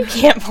you're going. You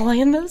can't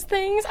plan those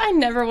things. I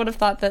never would have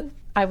thought that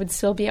I would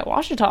still be at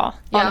Ouachita,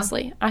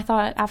 honestly. Yeah. I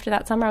thought after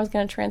that summer I was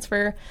going to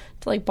transfer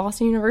to, like,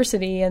 Boston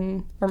University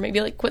or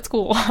maybe, like, quit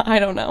school. I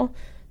don't know.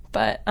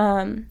 But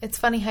it's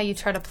funny how you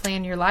try to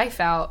plan your life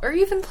out or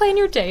even plan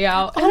your day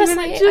out.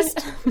 Honestly,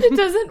 it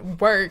doesn't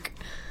work.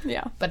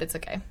 Yeah. But it's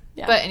okay.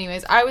 Yeah. But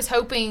anyways, I was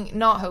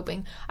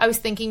I was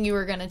thinking you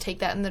were going to take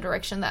that in the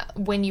direction that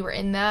when you were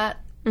in that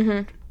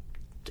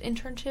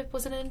internship,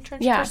 was it an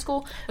internship for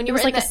school? When you were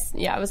in that,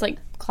 it was like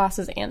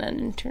classes and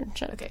an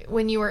internship. Okay.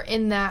 When you were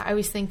in that, I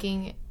was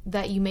thinking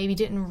that you maybe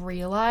didn't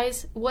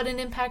realize what an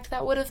impact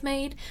that would have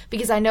made,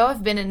 because I know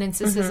I've been in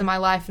instances in my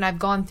life and I've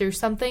gone through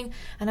something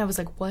and I was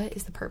like, what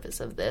is the purpose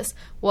of this?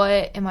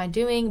 What am I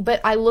doing? But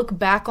I look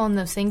back on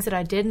those things that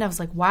I did and I was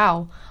like,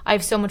 wow, I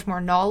have so much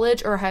more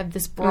knowledge, or I have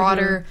this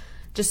broader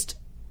just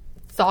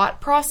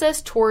thought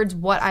process towards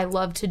what I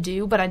love to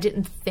do, but I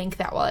didn't think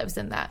that while I was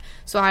in that.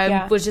 So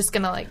I was just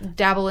going to, like,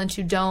 dabble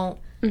into go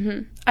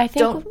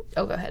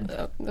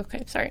ahead.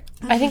 Okay, sorry.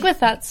 I think with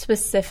that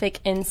specific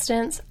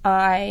instance,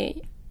 I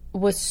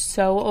was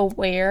so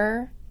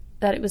aware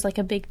that it was, like,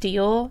 a big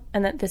deal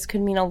and that this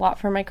could mean a lot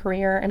for my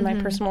career and my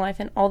personal life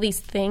and all these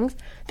things,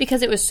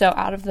 because it was so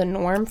out of the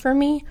norm for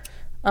me.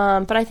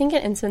 But I think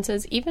in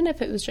instances, even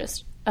if it was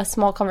just a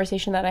small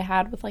conversation that I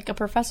had with, like, a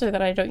professor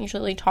that I don't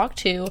usually talk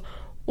to,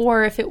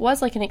 or if it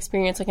was, like, an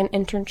experience, like an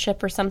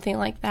internship or something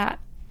like that,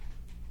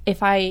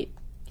 if I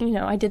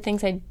did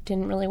things I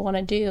didn't really want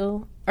to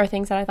do, or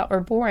things that I thought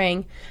were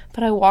boring,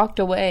 but I walked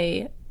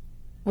away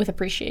with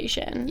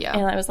appreciation. Yeah.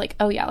 And I was like,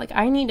 oh yeah, like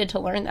I needed to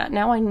learn that.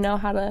 Now I know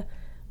how to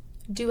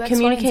do X,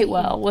 communicate Y,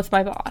 and Z. well with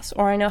my boss,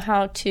 or I know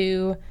how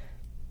to,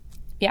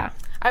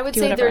 I would do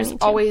say whatever I there's need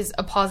to. always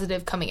a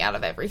positive coming out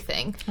of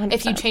everything 100%.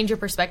 if you change your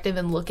perspective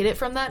and look at it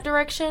from that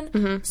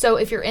direction. So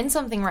if you're in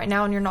something right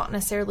now and you're not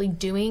necessarily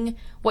doing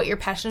what you're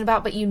passionate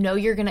about, but you know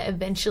you're going to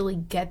eventually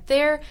get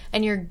there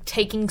and you're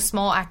taking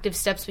small active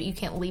steps, but you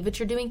can't leave what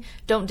you're doing,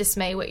 don't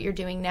dismay what you're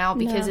doing now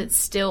because it's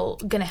still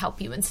going to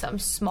help you in some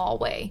small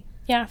way.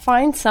 Yeah,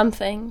 find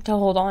something to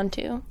hold on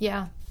to.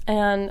 Yeah.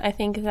 And I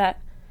think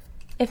that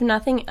if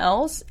nothing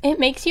else, it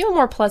makes you a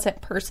more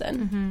pleasant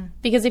person.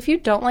 Because if you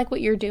don't like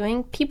what you're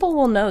doing, people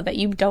will know that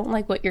you don't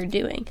like what you're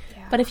doing.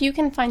 Yeah. But if you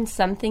can find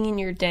something in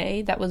your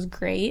day that was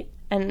great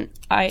and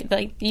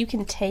you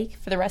can take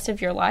for the rest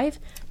of your life,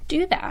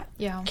 do that.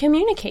 Yeah.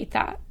 Communicate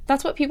that.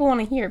 That's what people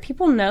want to hear.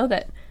 People know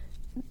that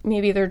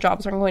maybe their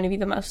jobs aren't going to be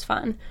the most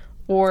fun,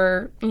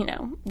 or,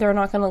 they're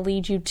not going to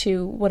lead you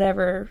to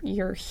whatever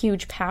your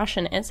huge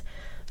passion is.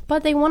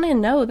 But they want to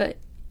know that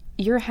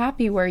you're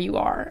happy where you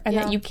are, and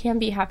that you can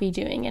be happy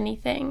doing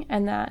anything,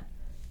 and that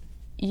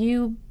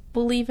you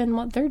believe in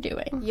what they're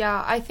doing.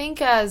 Yeah, I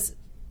think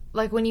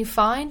when you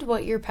find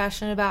what you're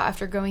passionate about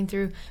after going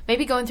through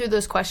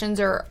those questions,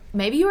 or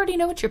maybe you already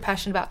know what you're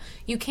passionate about,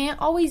 you can't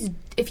always,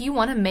 if you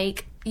want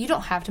to you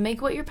don't have to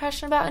make what you're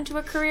passionate about into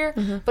a career,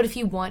 but if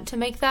you want to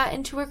make that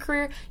into a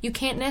career, you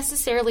can't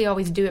necessarily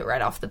always do it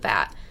right off the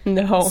bat.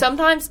 No.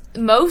 Sometimes,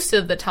 most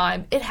of the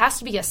time, it has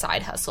to be a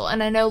side hustle.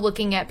 And I know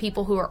looking at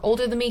people who are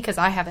older than me, because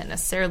I haven't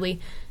necessarily,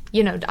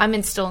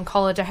 I'm still in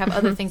college, I have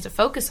other things to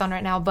focus on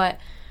right now, but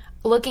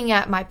looking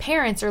at my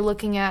parents or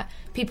looking at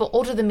people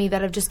older than me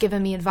that have just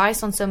given me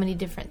advice on so many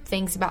different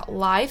things about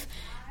life,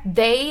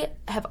 they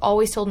have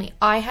always told me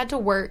I had to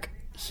work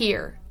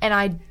here, and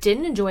I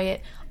didn't enjoy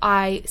it.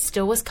 I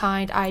still was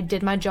kind. I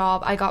did my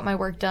job. I got my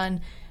work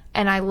done,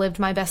 and I lived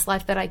my best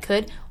life that I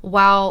could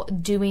while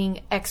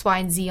doing X, Y,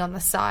 and Z on the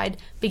side,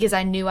 because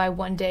I knew I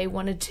one day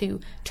wanted to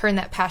turn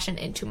that passion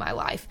into my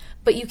life.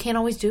 But you can't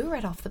always do it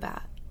right off the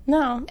bat.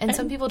 No. And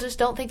some people just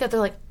don't think that. They're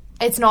like,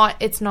 it's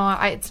not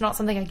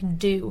something I can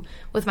do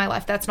with my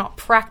life. That's not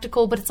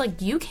practical. But it's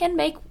like, you can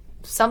make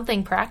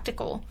something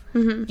practical.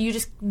 You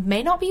just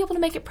may not be able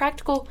to make it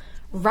practical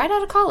right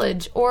out of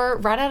college or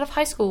right out of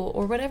high school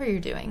or whatever you're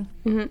doing.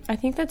 I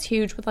think that's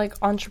huge with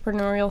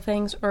entrepreneurial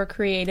things or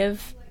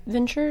creative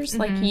ventures.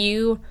 Like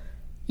you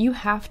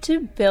have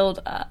to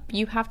build up.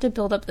 You have to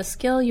build up the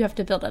skill. You have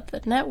to build up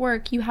the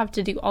network. You have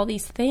to do all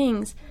these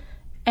things.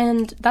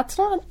 And that's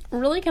not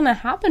really going to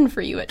happen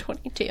for you at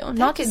 22.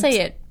 Not to say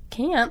it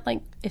can't.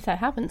 If that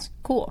happens,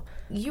 cool.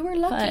 You were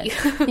lucky.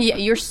 But, yeah,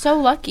 you're so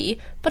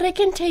lucky. But it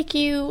can take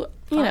you,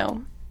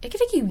 it could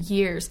take you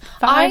years.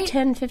 5,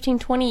 10, 15,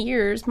 20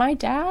 years. My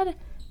dad...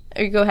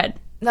 Or go ahead.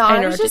 No,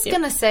 I was just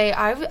going to say,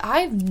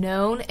 I've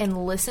known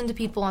and listened to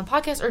people on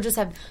podcasts, or just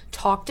have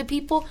talked to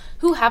people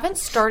who haven't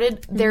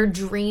started their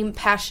dream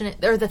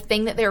passionate, or the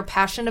thing that they were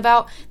passionate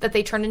about that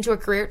they turned into a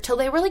career till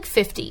they were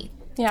 50.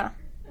 Yeah.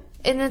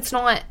 And it's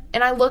not...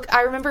 And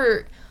I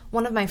remember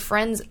one of my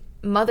friends'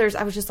 mothers,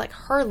 I was just like,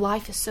 her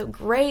life is so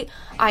great.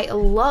 I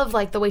love,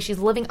 the way she's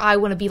living. I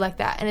want to be like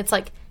that. And it's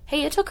like,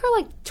 hey, it took her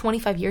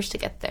 25 years to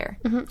get there.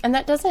 And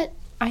that doesn't...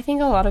 I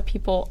think a lot of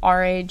people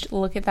our age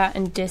look at that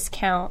and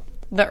discount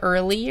the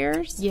early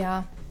years.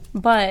 Yeah.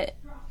 But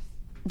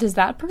does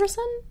that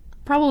person?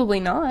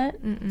 Probably not.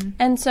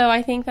 And so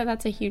I think that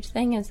that's a huge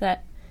thing, is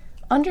that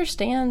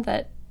understand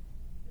that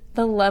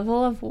the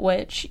level of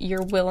which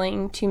you're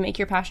willing to make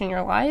your passion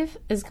your life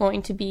is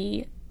going to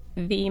be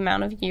the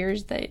amount of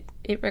years that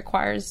it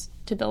requires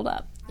to build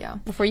up. Yeah.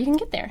 Before you can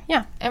get there.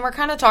 Yeah. And we're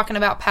kind of talking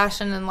about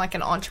passion in an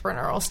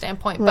entrepreneurial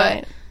standpoint,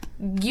 Right. but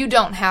you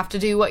don't have to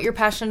do what you're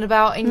passionate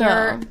about in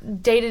your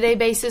day-to-day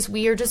basis.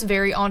 We are just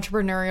very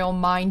entrepreneurial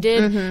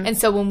minded. And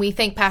so when we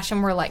think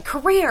passion, we're like,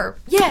 career,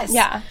 yes.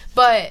 Yeah.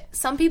 But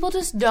some people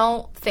just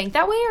don't think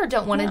that way or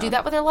don't want to do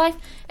that with their life.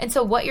 And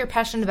so what you're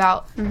passionate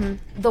about,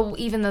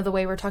 even though the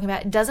way we're talking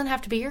about it doesn't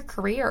have to be your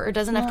career, or it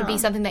doesn't have to be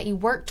something that you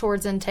work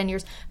towards in 10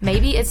 years.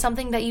 Maybe it's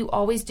something that you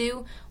always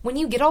do when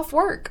you get off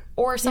work,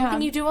 or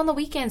something you do on the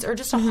weekends, or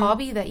just a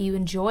hobby that you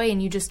enjoy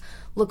and you just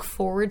look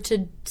forward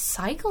to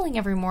cycling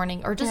every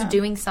morning, or just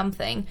doing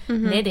something,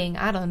 knitting,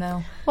 I don't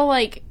know.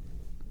 Well,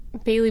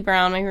 Bailey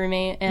Brown, my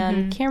roommate,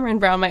 and Cameron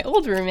Brown, my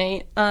old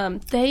roommate,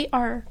 they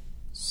are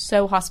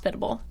so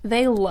hospitable.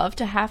 They love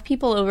to have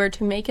people over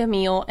to make a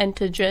meal and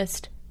to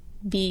just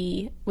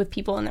be with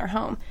people in their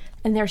home.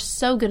 And they're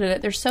so good at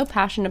it. They're so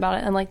passionate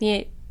about it. And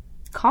the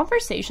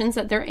conversations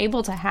that they're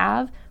able to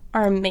have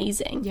are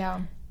amazing.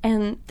 Yeah.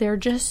 And they're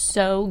just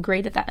so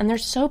great at that. And they're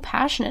so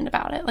passionate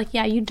about it.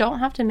 You don't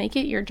have to make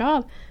it your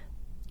job,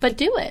 but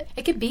do it.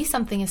 It could be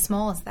something as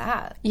small as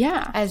that.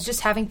 Yeah. As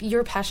just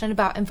you're passionate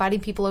about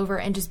inviting people over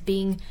and just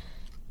being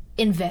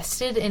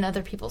invested in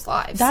other people's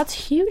lives. That's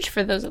huge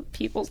for those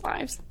people's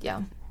lives.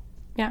 Yeah.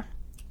 Yeah.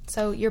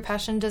 So your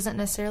passion doesn't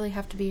necessarily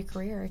have to be a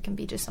career. It can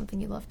be just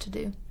something you love to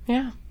do.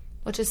 Yeah.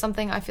 Which is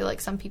something I feel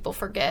like some people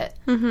forget.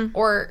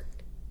 Or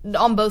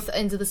on both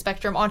ends of the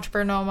spectrum,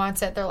 entrepreneurial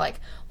mindset, they're like,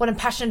 what I'm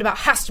passionate about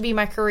has to be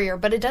my career,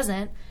 but it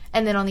doesn't.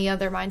 And then on the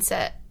other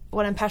mindset,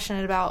 what I'm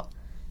passionate about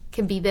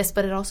can be this,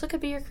 but it also could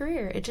be your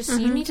career. It just,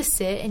 you need to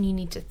sit and you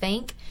need to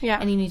think,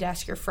 and you need to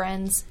ask your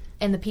friends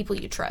and the people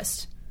you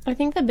trust. I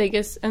think the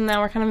biggest, and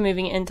now we're kind of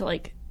moving into,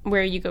 like,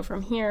 where you go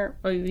from here.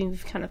 Well,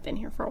 we've kind of been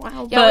here for a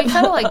while. Yeah, but, we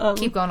kind of, like,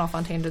 keep going off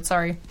on tangents,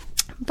 sorry.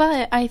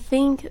 But I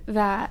think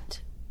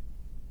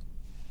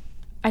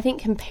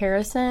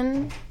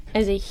comparison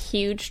is a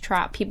huge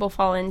trap people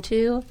fall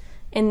into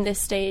in this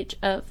stage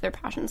of their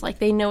passions. Like,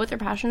 they know what they're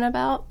passionate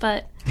about,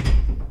 but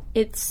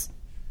it's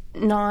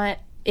not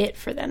it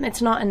for them.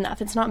 It's not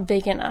enough. It's not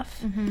big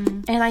enough.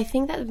 And I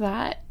think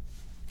that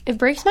it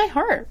breaks my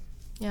heart.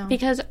 Yeah.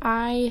 Because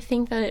I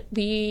think that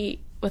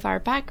we, with our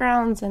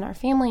backgrounds and our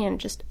family and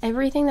just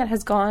everything that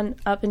has gone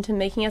up into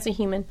making us a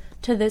human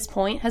to this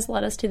point has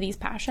led us to these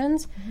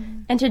passions.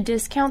 And to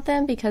discount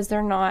them because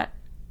they're not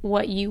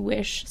what you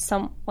wish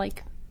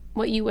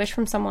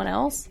from someone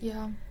else.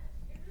 Yeah.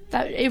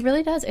 That it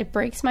really does. It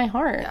breaks my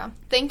heart. Yeah.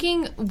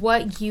 Thinking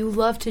what you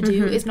love to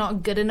do is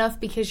not good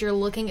enough because you're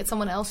looking at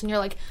someone else and you're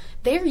like,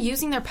 they're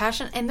using their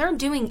passion and they're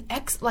doing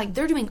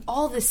they're doing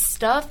all this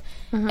stuff,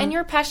 and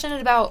you're passionate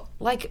about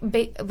like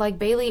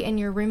Bailey and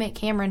your roommate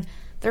Cameron.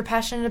 They're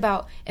passionate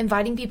about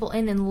inviting people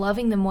in and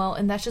loving them well,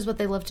 and that's just what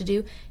they love to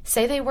do.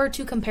 Say they were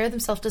to compare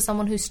themselves to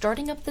someone who's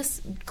starting up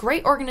this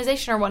great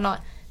organization or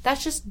whatnot,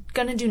 that's just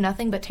gonna do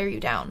nothing but tear you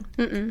down.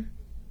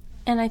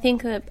 And I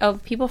think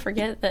that people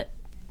forget that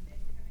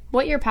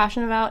what you're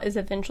passionate about is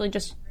eventually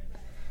just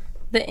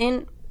what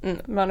am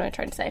I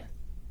trying to say?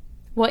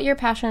 What you're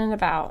passionate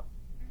about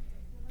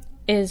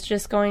is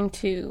just going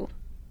to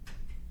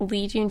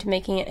lead you into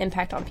making an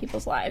impact on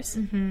people's lives.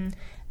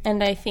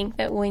 And I think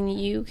that when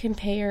you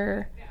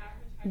compare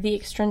the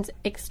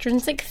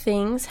extrinsic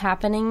things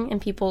happening in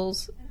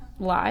people's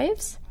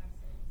lives,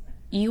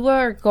 you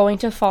are going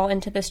to fall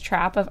into this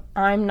trap of,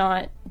 I'm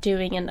not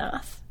doing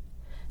enough.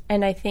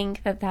 And I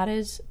think that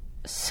is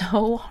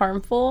so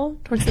harmful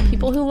towards the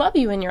people who love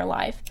you in your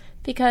life.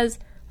 Because,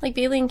 like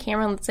Bailey and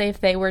Cameron, let's say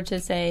if they were to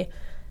say,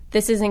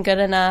 this isn't good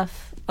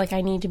enough, like I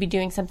need to be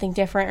doing something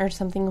different or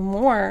something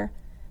more,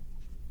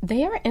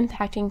 they are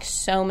impacting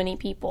so many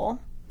people.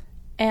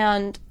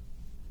 And,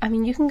 I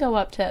mean, you can go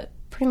up to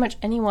pretty much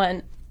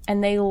anyone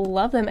and they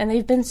love them and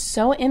they've been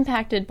so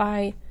impacted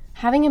by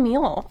having a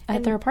meal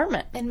at their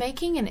apartment. And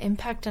making an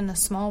impact in a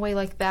small way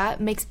like that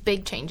makes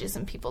big changes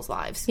in people's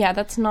lives. Yeah,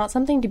 that's not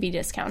something to be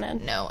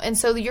discounted. No. And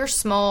so your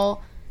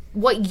small,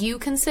 what you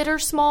consider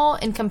small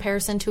in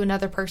comparison to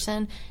another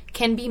person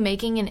can be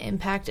making an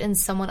impact in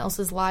someone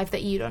else's life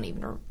that you don't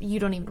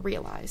even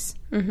realize.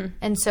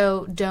 And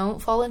so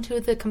don't fall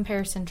into the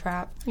comparison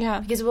trap.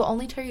 Yeah. Because it will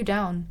only tear you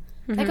down.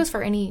 That goes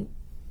for any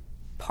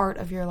part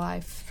of your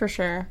life. For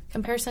sure.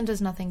 Comparison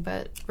does nothing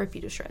but rip you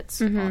to shreds,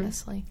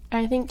 honestly.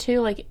 I think, too,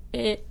 like,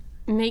 it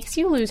makes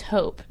you lose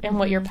hope in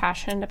what you're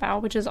passionate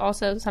about, which is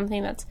also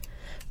something that's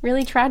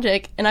really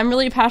tragic. And I'm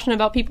really passionate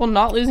about people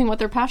not losing what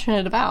they're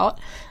passionate about.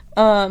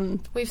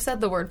 We've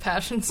said the word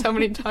passion so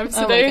many times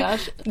today. Oh my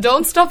gosh.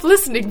 Don't stop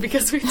listening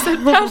because we've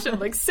said passion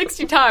like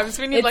 60 times.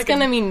 We need it's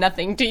going to mean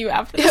nothing to you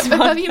after this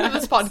podcast. At the end of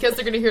this podcast,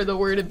 they're going to hear the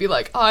word and be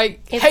like, I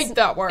hate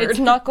that word. It's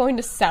not going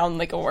to sound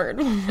like a word.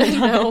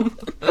 No.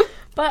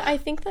 But I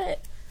think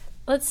that,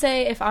 let's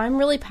say if I'm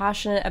really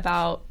passionate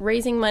about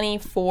raising money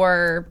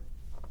for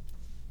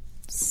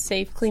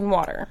safe, clean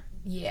water.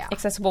 Yeah.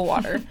 Accessible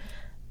water.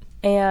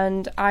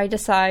 And I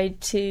decide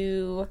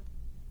to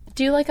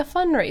do like a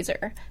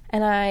fundraiser.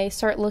 And I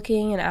start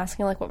looking and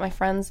asking like what my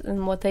friends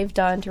and what they've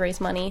done to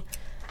raise money.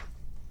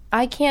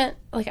 I can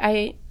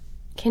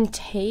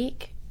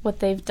take what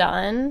they've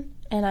done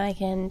and I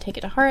can take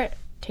it to heart,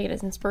 take it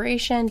as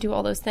inspiration, do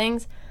all those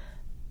things.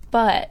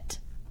 But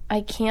I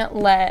can't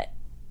let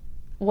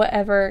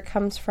whatever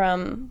comes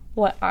from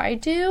what I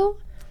do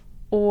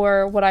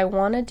or what I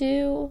want to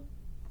do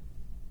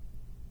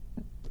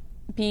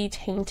be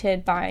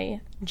tainted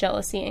by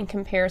jealousy in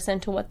comparison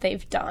to what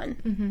they've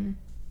done.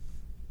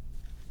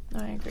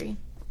 I agree.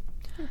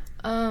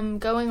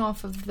 Going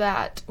off of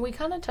that, we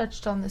kind of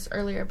touched on this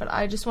earlier, but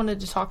I just wanted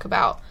to talk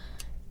about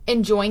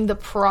enjoying the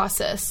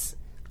process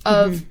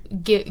of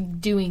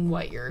doing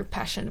what you're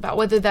passionate about.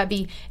 Whether that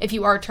be if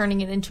you are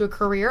turning it into a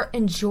career,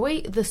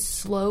 enjoy the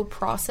slow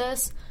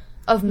process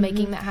of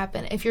making that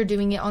happen. If you're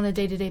doing it on a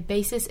day-to-day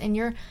basis and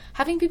you're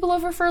having people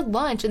over for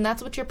lunch and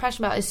that's what you're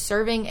passionate about is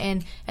serving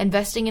and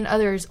investing in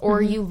others,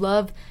 or you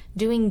love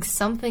doing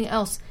something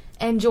else,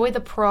 enjoy the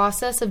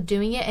process of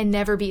doing it and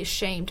never be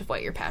ashamed of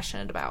what you're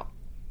passionate about.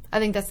 I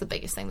think that's the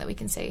biggest thing that we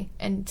can say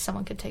and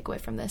someone could take away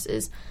from this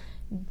is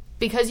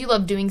because you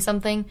love doing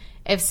something,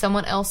 if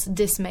someone else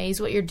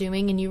dismays what you're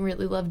doing and you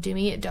really love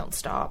doing it, don't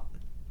stop.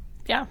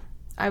 Yeah.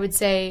 I would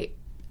say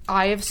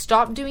I have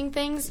stopped doing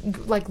things,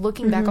 like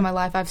looking back on my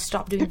life, I've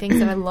stopped doing things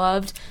that I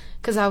loved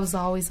because I was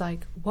always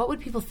like, what would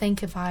people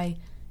think if I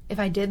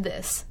did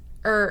this?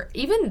 Or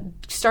even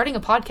starting a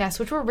podcast,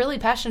 which we're really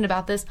passionate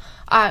about this.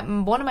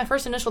 One of my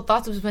first initial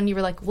thoughts was when you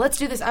were like, let's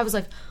do this. I was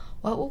like,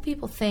 what will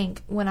people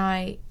think when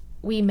I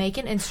we make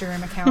an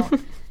Instagram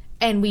account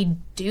and we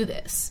do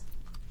this.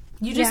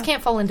 You just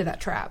can't fall into that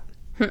trap.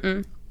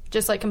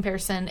 Just like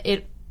comparison,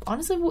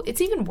 honestly,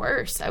 it's even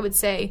worse, I would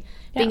say,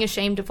 being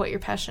ashamed of what you're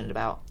passionate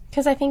about.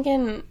 Because I think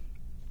in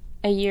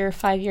a year,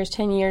 5 years,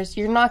 10 years,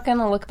 you're not going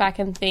to look back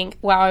and think,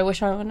 wow, I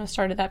wish I wouldn't have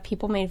started that.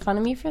 People made fun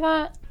of me for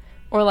that.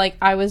 Or, like,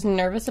 I was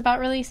nervous about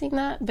releasing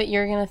that. But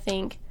you're going to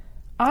think,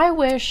 I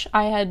wish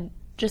I had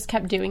just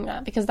kept doing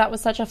that because that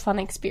was such a fun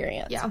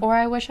experience. Yeah. Or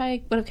I wish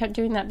I would have kept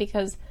doing that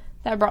because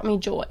that brought me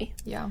joy.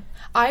 Yeah.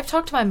 I've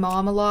talked to my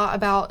mom a lot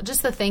about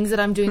just the things that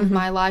I'm doing with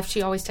my life.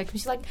 She always texts me.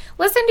 She's like,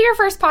 listen to your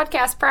first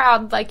podcast,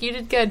 proud. Like, you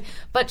did good.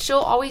 But she'll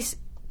always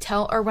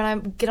tell, or when I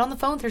get on the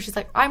phone with her, she's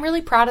like, I'm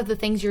really proud of the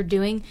things you're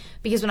doing.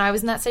 Because when I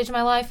was in that stage of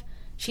my life,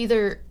 she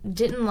either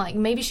didn't like,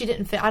 maybe she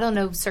didn't, I don't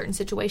know certain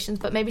situations,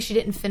 but maybe she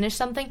didn't finish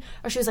something.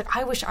 Or she was like,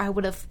 I wish I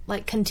would have,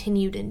 like,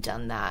 continued and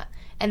done that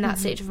in that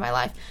stage of my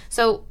life.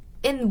 So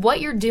in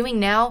what you're doing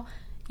now,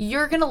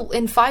 you're going to,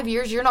 in 5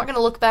 years, you're not going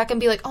to look back and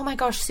be like, oh my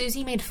gosh,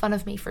 Susie made fun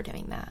of me for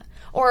doing that.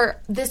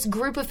 Or this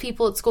group of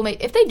people at school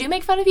if they do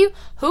make fun of you,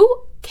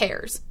 who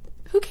cares?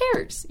 Who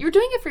cares? You're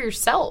doing it for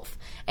yourself.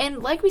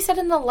 And like we said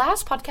in the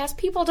last podcast,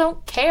 people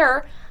don't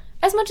care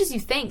as much as you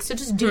think. So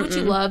just do what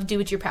you love, do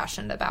what you're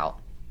passionate about.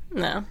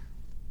 No.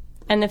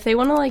 And if they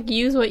want to, like,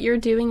 use what you're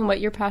doing and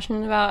what you're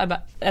passionate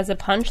about as a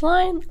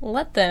punchline,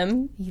 let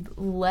them.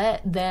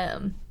 Let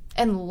them.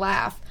 And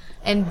laugh.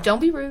 And don't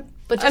be rude.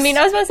 But just, I mean,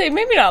 I was about to say,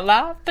 maybe not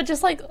laugh, but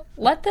just, like,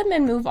 let them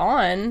and move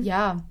on.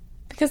 Yeah.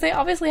 Because they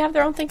obviously have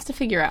their own things to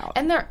figure out.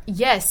 And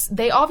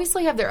they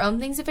obviously have their own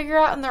things to figure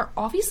out, and they're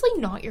obviously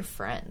not your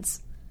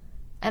friends.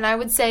 And I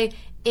would say,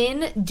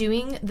 in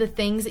doing the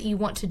things that you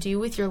want to do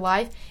with your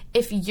life,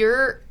 if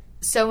you're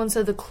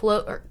so-and-so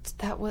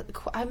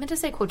I meant to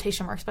say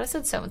quotation marks, but I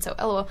said so-and-so,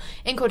 LOL,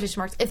 in quotation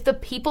marks. If the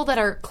people that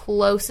are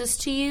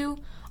closest to you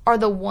are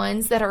the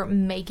ones that are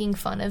making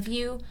fun of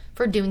you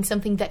for doing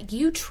something that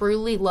you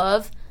truly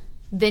love,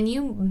 then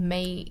you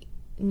may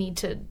need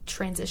to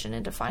transition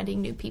into finding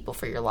new people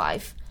for your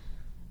life.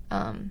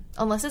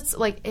 Unless it's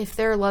like, if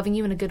they're loving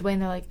you in a good way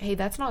and they're like, hey,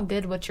 that's not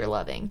good what you're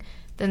loving,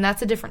 then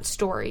that's a different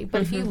story.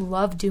 But if you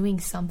love doing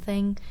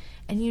something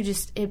and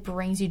it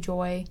brings you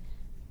joy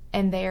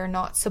and they are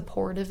not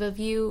supportive of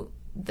you,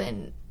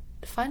 then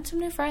find some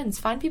new friends.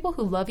 Find people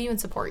who love you and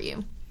support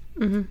you.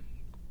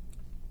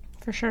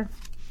 For sure.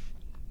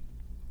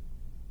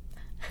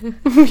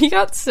 We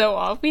got so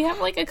off. We have,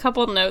 like, a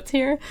couple notes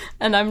here,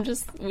 and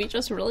we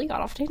just really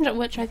got off tangent,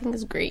 which I think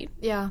is great.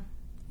 Yeah.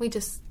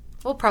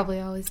 We'll probably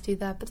always do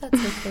that, but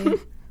that's okay.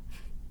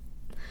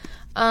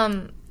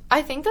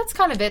 I think that's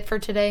kind of it for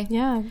today.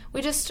 Yeah.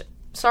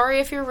 Sorry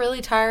if you're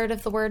really tired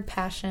of the word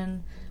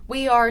passion.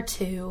 We are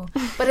too,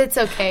 but it's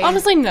okay.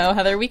 Honestly, no,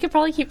 Heather. We could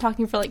probably keep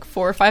talking for like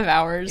 4 or 5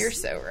 hours. You're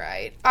so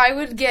right. I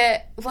would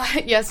get,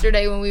 like,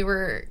 yesterday when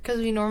because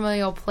we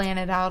normally all plan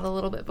it out a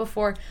little bit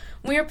before.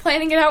 When we were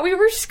planning it out, we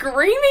were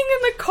screaming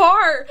in the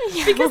car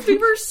because we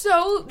were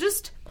so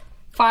just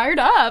fired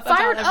up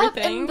about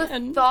everything.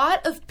 And the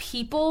thought of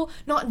people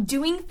not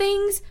doing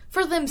things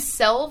for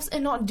themselves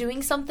and not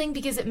doing something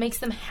because it makes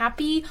them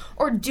happy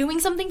or doing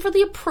something for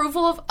the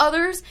approval of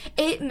others,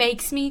 it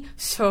makes me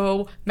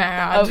so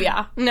mad. Oh,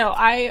 yeah. No,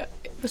 it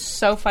was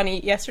so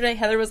funny. Yesterday,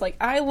 Heather was like,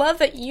 I love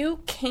that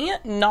you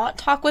can't not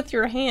talk with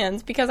your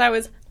hands, because I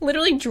was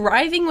literally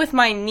driving with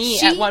my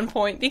knee at one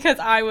point because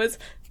I was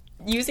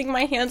using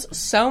my hands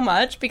so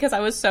much because I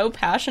was so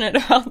passionate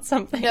about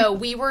something. No,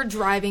 we were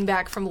driving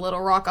back from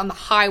Little Rock on the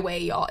highway,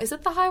 y'all. Is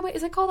it the highway?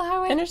 Is it called the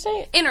highway?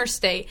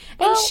 Interstate.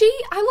 Well, and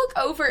I look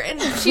over, and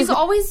she's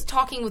always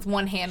talking with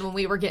one hand when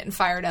we were getting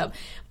fired up.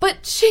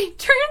 But she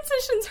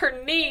transitions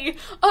her knee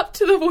up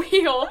to the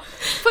wheel,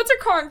 puts her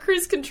car on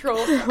cruise control,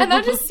 and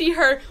I just see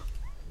her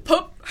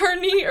poke her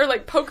knee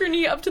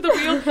up to the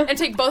wheel and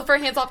take both of her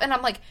hands off. And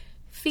I'm like,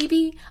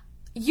 Phoebe,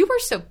 you are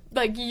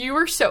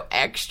so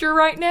extra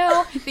right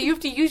now that you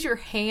have to use your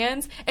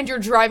hands and you're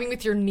driving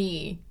with your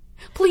knee.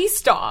 Please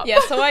stop. Yeah,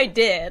 so I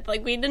did.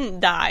 Like, we didn't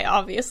die,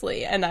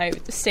 obviously, and I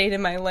stayed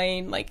in my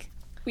lane. Like,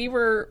 it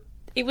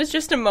was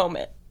just a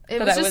moment.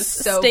 It was I was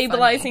so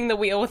stabilizing funny. The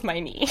wheel with my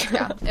knee.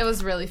 Yeah, it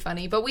was really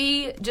funny. But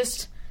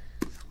this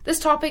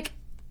topic,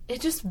 it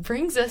just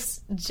brings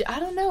us, I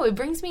don't know, it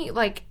brings me,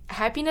 like,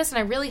 happiness, and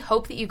I really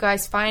hope that you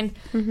guys find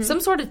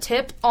some sort of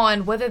tip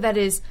on whether that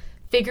is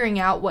figuring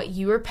out what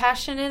you are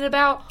passionate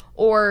about,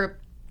 or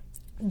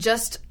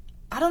just,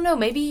 I don't know,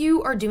 maybe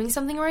you are doing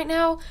something right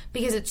now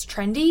because it's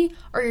trendy,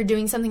 or you're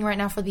doing something right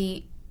now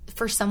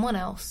for someone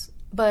else.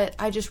 But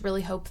I just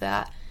really hope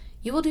that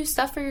you will do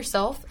stuff for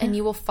yourself, and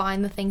you will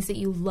find the things that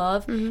you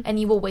love, and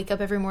you will wake up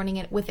every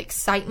morning with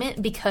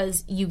excitement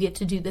because you get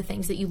to do the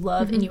things that you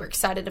love, and you're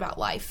excited about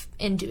life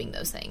in doing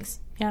those things.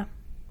 Yeah.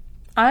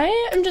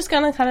 I am just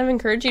going to kind of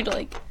encourage you to,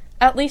 like,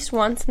 at least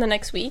once in the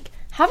next week,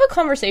 have a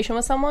conversation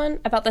with someone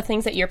about the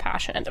things that you're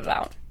passionate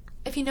about.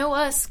 if you know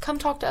us, come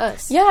talk to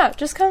us. Yeah,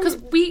 just come.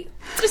 Because we...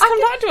 Just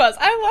come talk to us.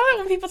 I love it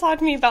when people talk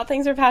to me about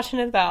things they're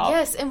passionate about.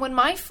 Yes, and when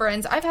my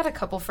friends... I've had a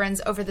couple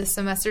friends over this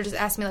semester just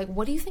ask me, like,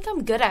 what do you think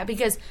I'm good at?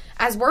 Because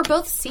as we're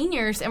both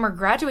seniors and we're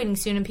graduating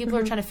soon and people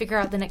are trying to figure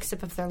out the next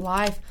step of their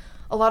life,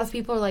 a lot of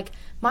people are like,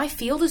 my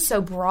field is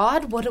so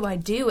broad, what do I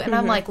do? And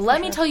I'm like,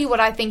 let me tell you what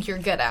I think you're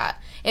good at.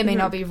 It may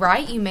not be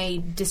right, you may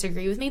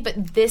disagree with me,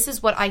 but this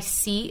is what I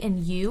see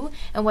in you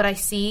and what I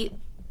see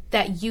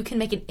that you can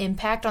make an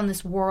impact on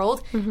this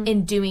world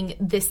in doing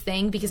this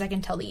thing because I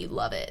can tell that you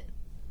love it.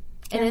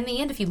 And in the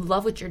end, if you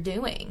love what you're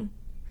doing,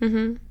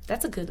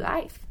 that's a good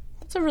life.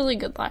 It's a really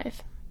good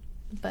life.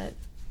 But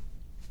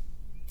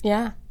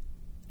yeah.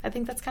 I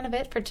think that's kind of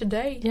it for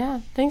today. Yeah.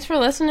 Thanks for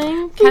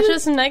listening. Catch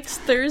us next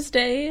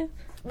Thursday,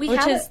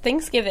 which is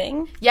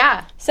Thanksgiving.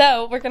 Yeah.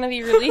 So we're going to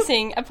be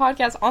releasing a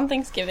podcast on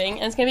Thanksgiving,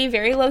 and it's going to be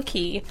very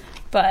low-key,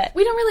 but...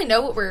 We don't really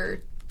know what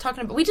we're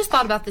talking about. We just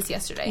thought about this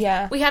yesterday.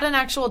 Yeah. We had an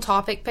actual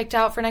topic picked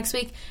out for next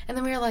week, and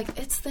then we were like,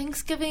 it's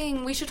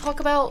Thanksgiving. We should talk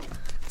about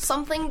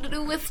something to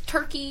do with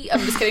turkey. I'm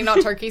just kidding,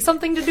 not turkey.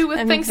 Something to do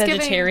with Thanksgiving.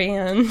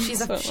 Vegetarian. She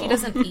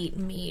doesn't eat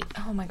meat.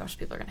 Oh my gosh,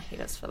 people are going to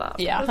hate us for that.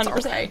 Yeah, 100%.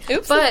 Okay.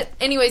 Oops. But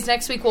anyways,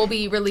 next week we'll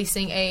be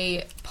releasing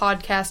a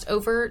podcast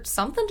over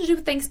something to do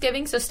with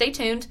Thanksgiving, so stay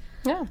tuned.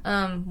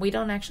 Yeah. We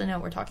don't actually know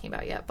what we're talking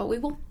about yet, but we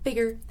will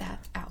figure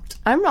that out.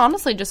 I'm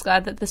honestly just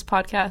glad that this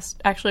podcast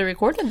actually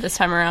recorded this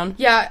time around.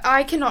 Yeah,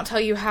 I cannot tell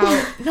you how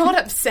not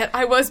upset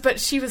I was, but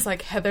she was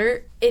like,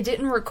 Heather, it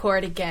didn't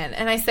record again.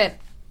 And I said,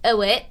 oh,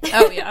 what?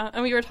 Oh, yeah.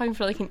 And we were talking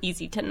for like an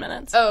easy 10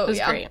 minutes. Oh, it was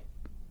yeah. great.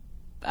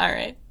 All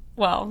right.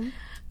 Well.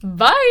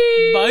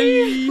 Bye.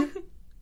 Bye.